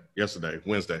yesterday,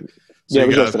 Wednesday. So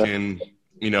you guys can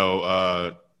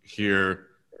hear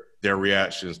their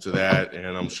reactions to that, and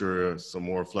I'm sure some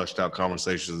more fleshed out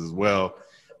conversations as well.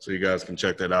 So you guys can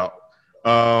check that out.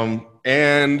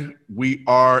 And we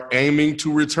are aiming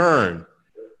to return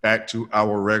back to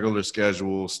our regular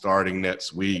schedule starting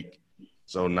next week.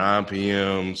 So 9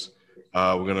 p.m.s.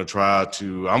 I'm going to try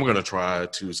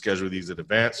to schedule these in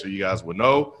advance so you guys will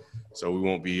know. So we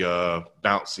won't be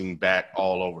bouncing back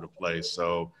all over the place.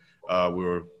 So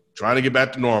we're trying to get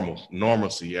back to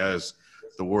normalcy as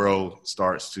the world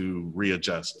starts to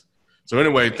readjust. So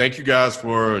anyway, thank you guys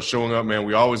for showing up, man.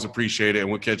 We always appreciate it, and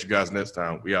we'll catch you guys next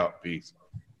time. We out. Peace.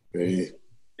 Peace.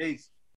 Peace.